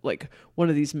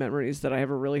of these memories that I have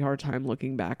a really hard time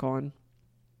looking back on.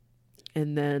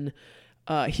 And then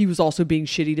he was also being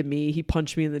shitty to me. He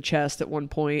punched me in the chest at one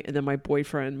point, and then my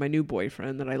new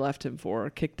boyfriend that I left him for,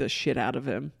 kicked the shit out of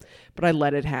him. But I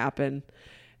let it happen.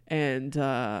 And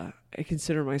I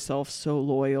consider myself so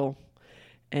loyal.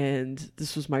 And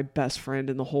this was my best friend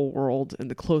in the whole world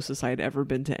and the closest I had ever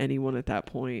been to anyone at that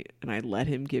point. And I let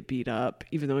him get beat up,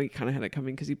 even though he kind of had it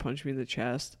coming because he punched me in the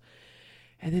chest.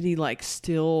 And then he like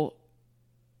still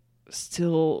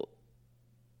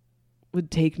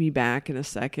would take me back in a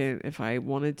second if I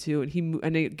wanted to.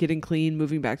 And getting clean,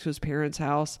 moving back to his parents'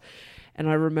 house. And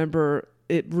I remember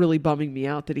it really bumming me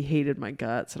out that he hated my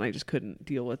guts and I just couldn't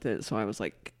deal with it. So I was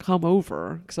like, come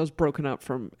over, because I was broken up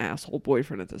from asshole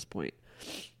boyfriend at this point.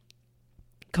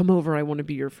 Come over, I want to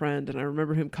be your friend. And I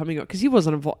remember him coming up because he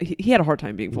wasn't involved. He had a hard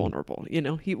time being vulnerable. You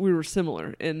know, we were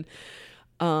similar. And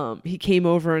he came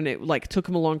over and it like took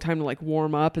him a long time to like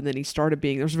warm up. And then he started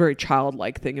being, there's a very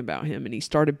childlike thing about him. And he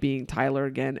started being Tyler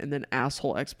again. And then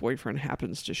asshole ex-boyfriend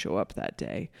happens to show up that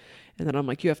day. And then I'm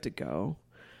like, you have to go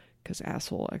because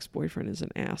asshole ex-boyfriend is an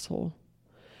asshole.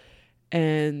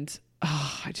 And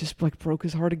I just like broke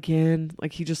his heart again.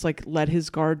 Like he just like let his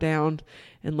guard down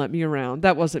and let me around.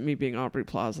 That wasn't me being Aubrey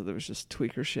Plaza. That was just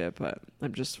tweaker shit. But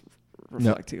I'm just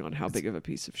reflecting on how big of a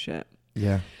piece of shit.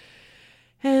 Yeah.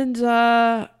 And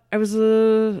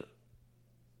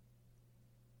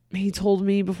he told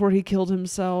me before he killed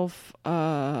himself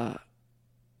that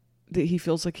he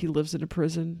feels like he lives in a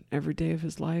prison every day of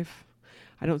his life.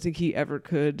 I don't think he ever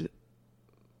could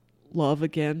love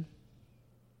again.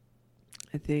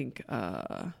 I think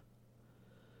other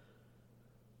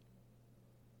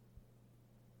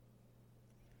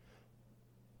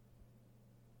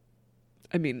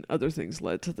things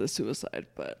led to the suicide,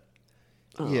 but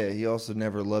yeah, he also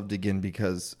never loved again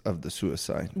because of the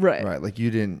suicide. Right. Like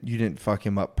you didn't fuck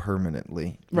him up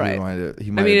permanently. Right.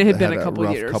 He might it had been had a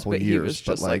couple years, but he was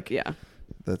just like, yeah.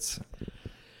 That's.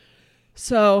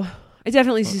 So I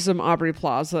definitely see some Aubrey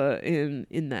Plaza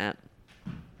in that.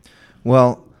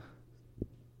 Well,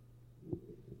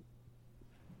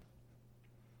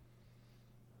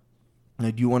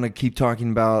 do you want to keep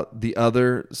talking about the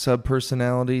other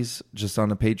sub-personalities just on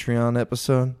a Patreon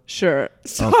episode? Sure.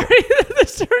 Sorry,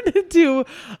 this turned into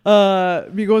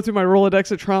me going through my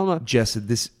Rolodex of trauma. Jess,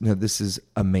 this is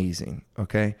amazing,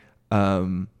 okay?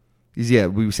 Yeah,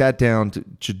 we sat down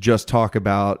to just talk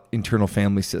about internal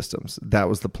family systems. That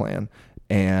was the plan.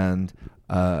 And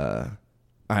I'm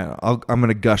going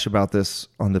to gush about this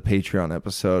on the Patreon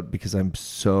episode because I'm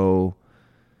so...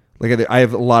 I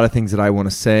have a lot of things that I want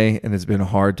to say, and it's been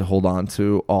hard to hold on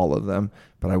to all of them,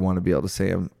 but I want to be able to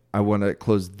say them. I want to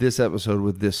close this episode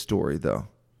with this story, though.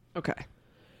 Okay.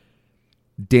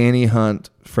 Danny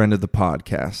Hunt, friend of the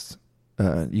podcast.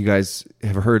 You guys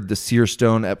have heard the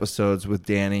Searstone episodes with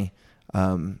Danny.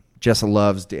 Jessa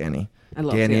loves Danny. I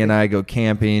love Danny and I go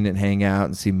camping and hang out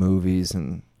and see movies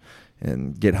and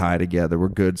get high together. We're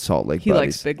good Salt Lake buddies. He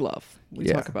likes Big Love. We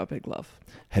talk about Big Love.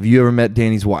 Have you ever met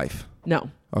Danny's wife?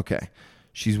 No. Okay.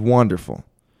 She's wonderful.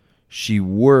 She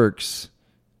works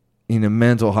in a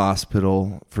mental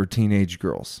hospital for teenage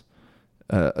girls,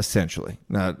 essentially.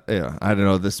 Now, I don't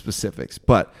know the specifics,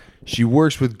 but she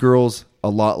works with girls a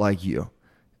lot like you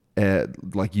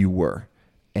were.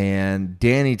 And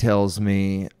Danny tells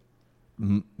me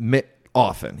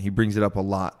often, he brings it up a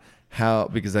lot,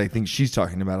 because I think she's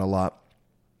talking about a lot,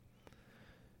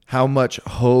 how much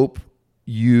hope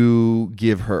you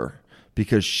give her.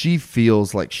 because she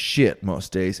feels like shit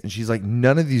most days. And she's like,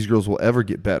 none of these girls will ever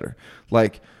get better.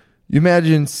 Like, you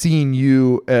imagine seeing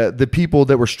you, the people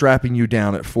that were strapping you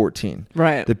down at 14.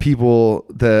 Right. The people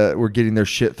that were getting their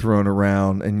shit thrown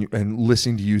around and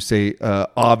listening to you say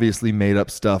obviously made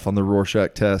up stuff on the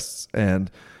Rorschach tests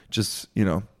and just, you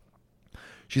know.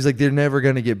 She's like, they're never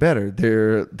going to get better.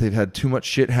 They've had too much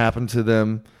shit happen to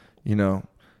them. You know,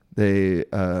 they've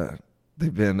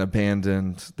been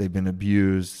abandoned. They've been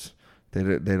abused. They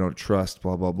don't trust,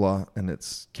 blah, blah, blah. And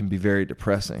can be very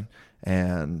depressing.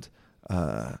 And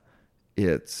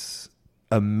it's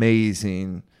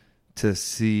amazing to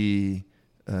see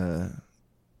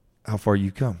how far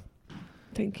you come.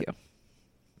 Thank you.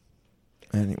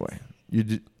 Anyway,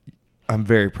 I'm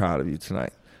very proud of you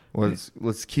tonight.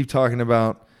 Let's keep talking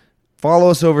about. Follow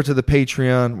us over to the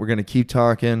Patreon. We're going to keep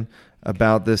talking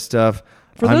about this stuff.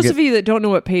 For those of you that don't know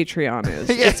what Patreon is,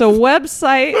 it's a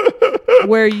website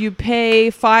where you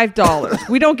pay $5.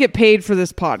 We don't get paid for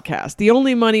this podcast. The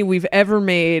only money we've ever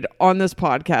made on this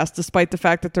podcast, despite the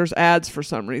fact that there's ads for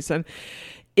some reason,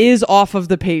 is off of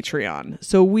the Patreon.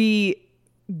 So we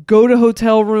go to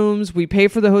hotel rooms, we pay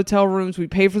for the hotel rooms, we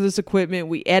pay for this equipment,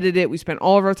 we edit it, we spend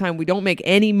all of our time. We don't make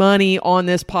any money on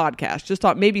this podcast. Just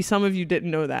thought maybe some of you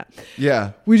didn't know that.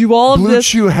 Yeah. We do all of Blue this.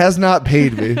 Chew has not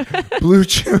paid me. Blue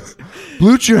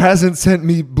Chew hasn't sent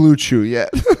me Blue Chew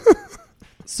yet.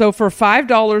 So for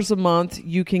 $5 a month,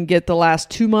 you can get the last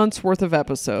 2 months worth of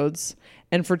episodes.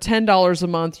 And for $10 a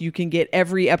month, you can get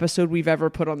every episode we've ever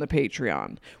put on the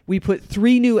Patreon. We put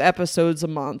 3 new episodes a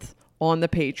month on the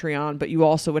Patreon, but you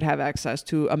also would have access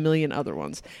to a million other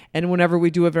ones. And whenever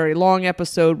we do a very long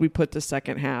episode, we put the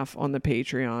second half on the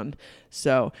Patreon.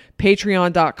 So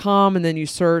patreon.com, and then you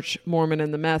search Mormon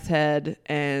and the Meth Head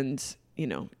and, you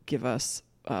know, give us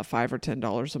 $5 or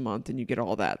 $10 a month and you get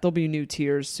all that. There'll be new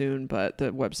tiers soon, but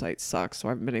the website sucks, so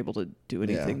I haven't been able to do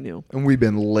anything new. And we've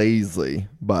been lazy,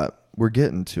 but we're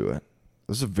getting to it.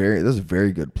 This is a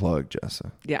very good plug,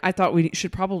 Jessa. Yeah, I thought we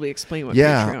should probably explain what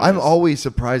Patreon is. I'm always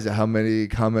surprised at how many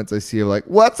comments I see of like,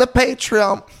 what's a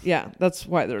Patreon? Yeah, that's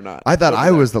why they're not. I thought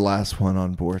I was the last one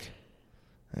on board.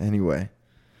 Anyway.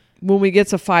 When we get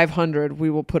to 500, we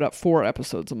will put up 4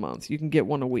 episodes a month. You can get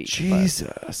one a week.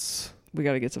 Jesus. We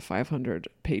got to get to 500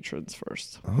 patrons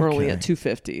first. Okay. We're only at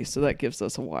 250, so that gives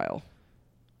us a while.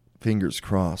 Fingers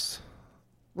crossed.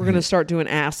 We're going to start doing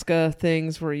Aska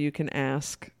things where you can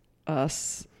ask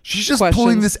us. She's just questions.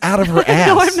 pulling this out of her ass.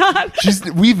 No, I'm not.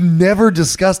 We've never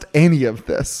discussed any of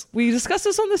this. We discussed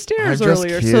this on the stairs I'm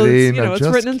earlier. Just so kidding. it's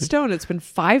written in stone. It's been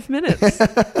 5 minutes. Then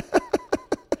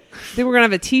we're going to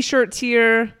have a t-shirt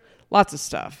tier, lots of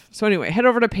stuff. So anyway, head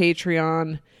over to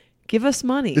Patreon. Give us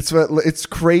money. It's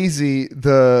crazy.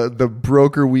 The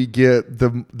broker we get,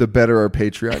 the better our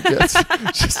Patreon gets.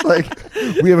 Just like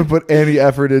we haven't put any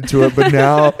effort into it, but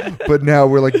now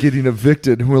we're like getting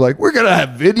evicted, and we're like, we're gonna have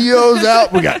videos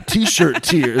out. We got t-shirt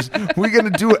tiers. We're gonna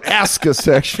do Aska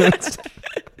sections.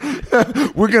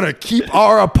 We're gonna keep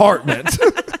our apartment.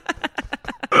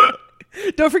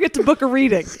 Don't forget to book a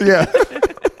reading. Yeah.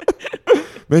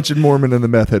 Mention Mormon and the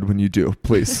Meth Head when you do,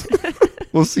 please.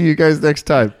 We'll see you guys next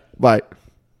time. Bye.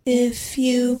 If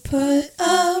you put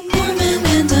a Mormon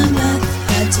and a meth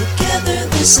head together,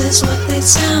 this is what they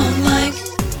sound like.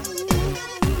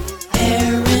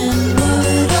 Aaron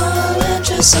Woodall and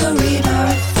Jessa Reed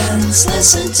are friends.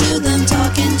 Listen to them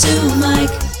talking to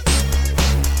Mike.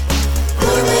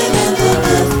 Mormon and the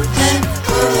meth head,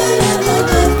 Mormon and the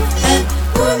meth head,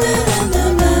 Mormon and the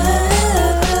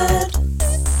meth head.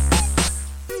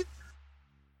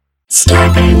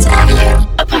 Starburns Audio,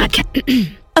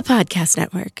 a podcast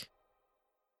network.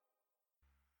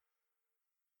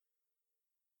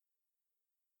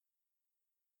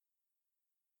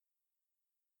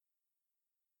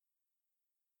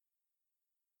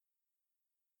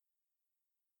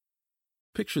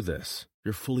 Picture this.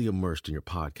 You're fully immersed in your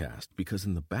podcast because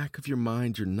in the back of your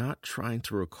mind, you're not trying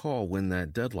to recall when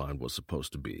that deadline was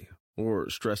supposed to be or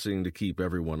stressing to keep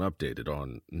everyone updated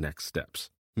on next steps.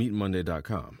 Meet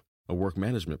Monday.com, a work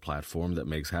management platform that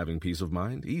makes having peace of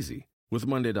mind easy. With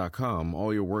Monday.com,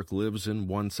 all your work lives in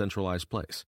one centralized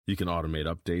place. You can automate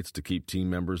updates to keep team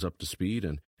members up to speed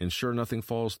and ensure nothing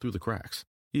falls through the cracks,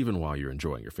 even while you're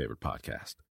enjoying your favorite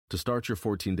podcast. To start your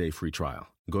 14-day free trial,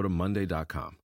 go to Monday.com.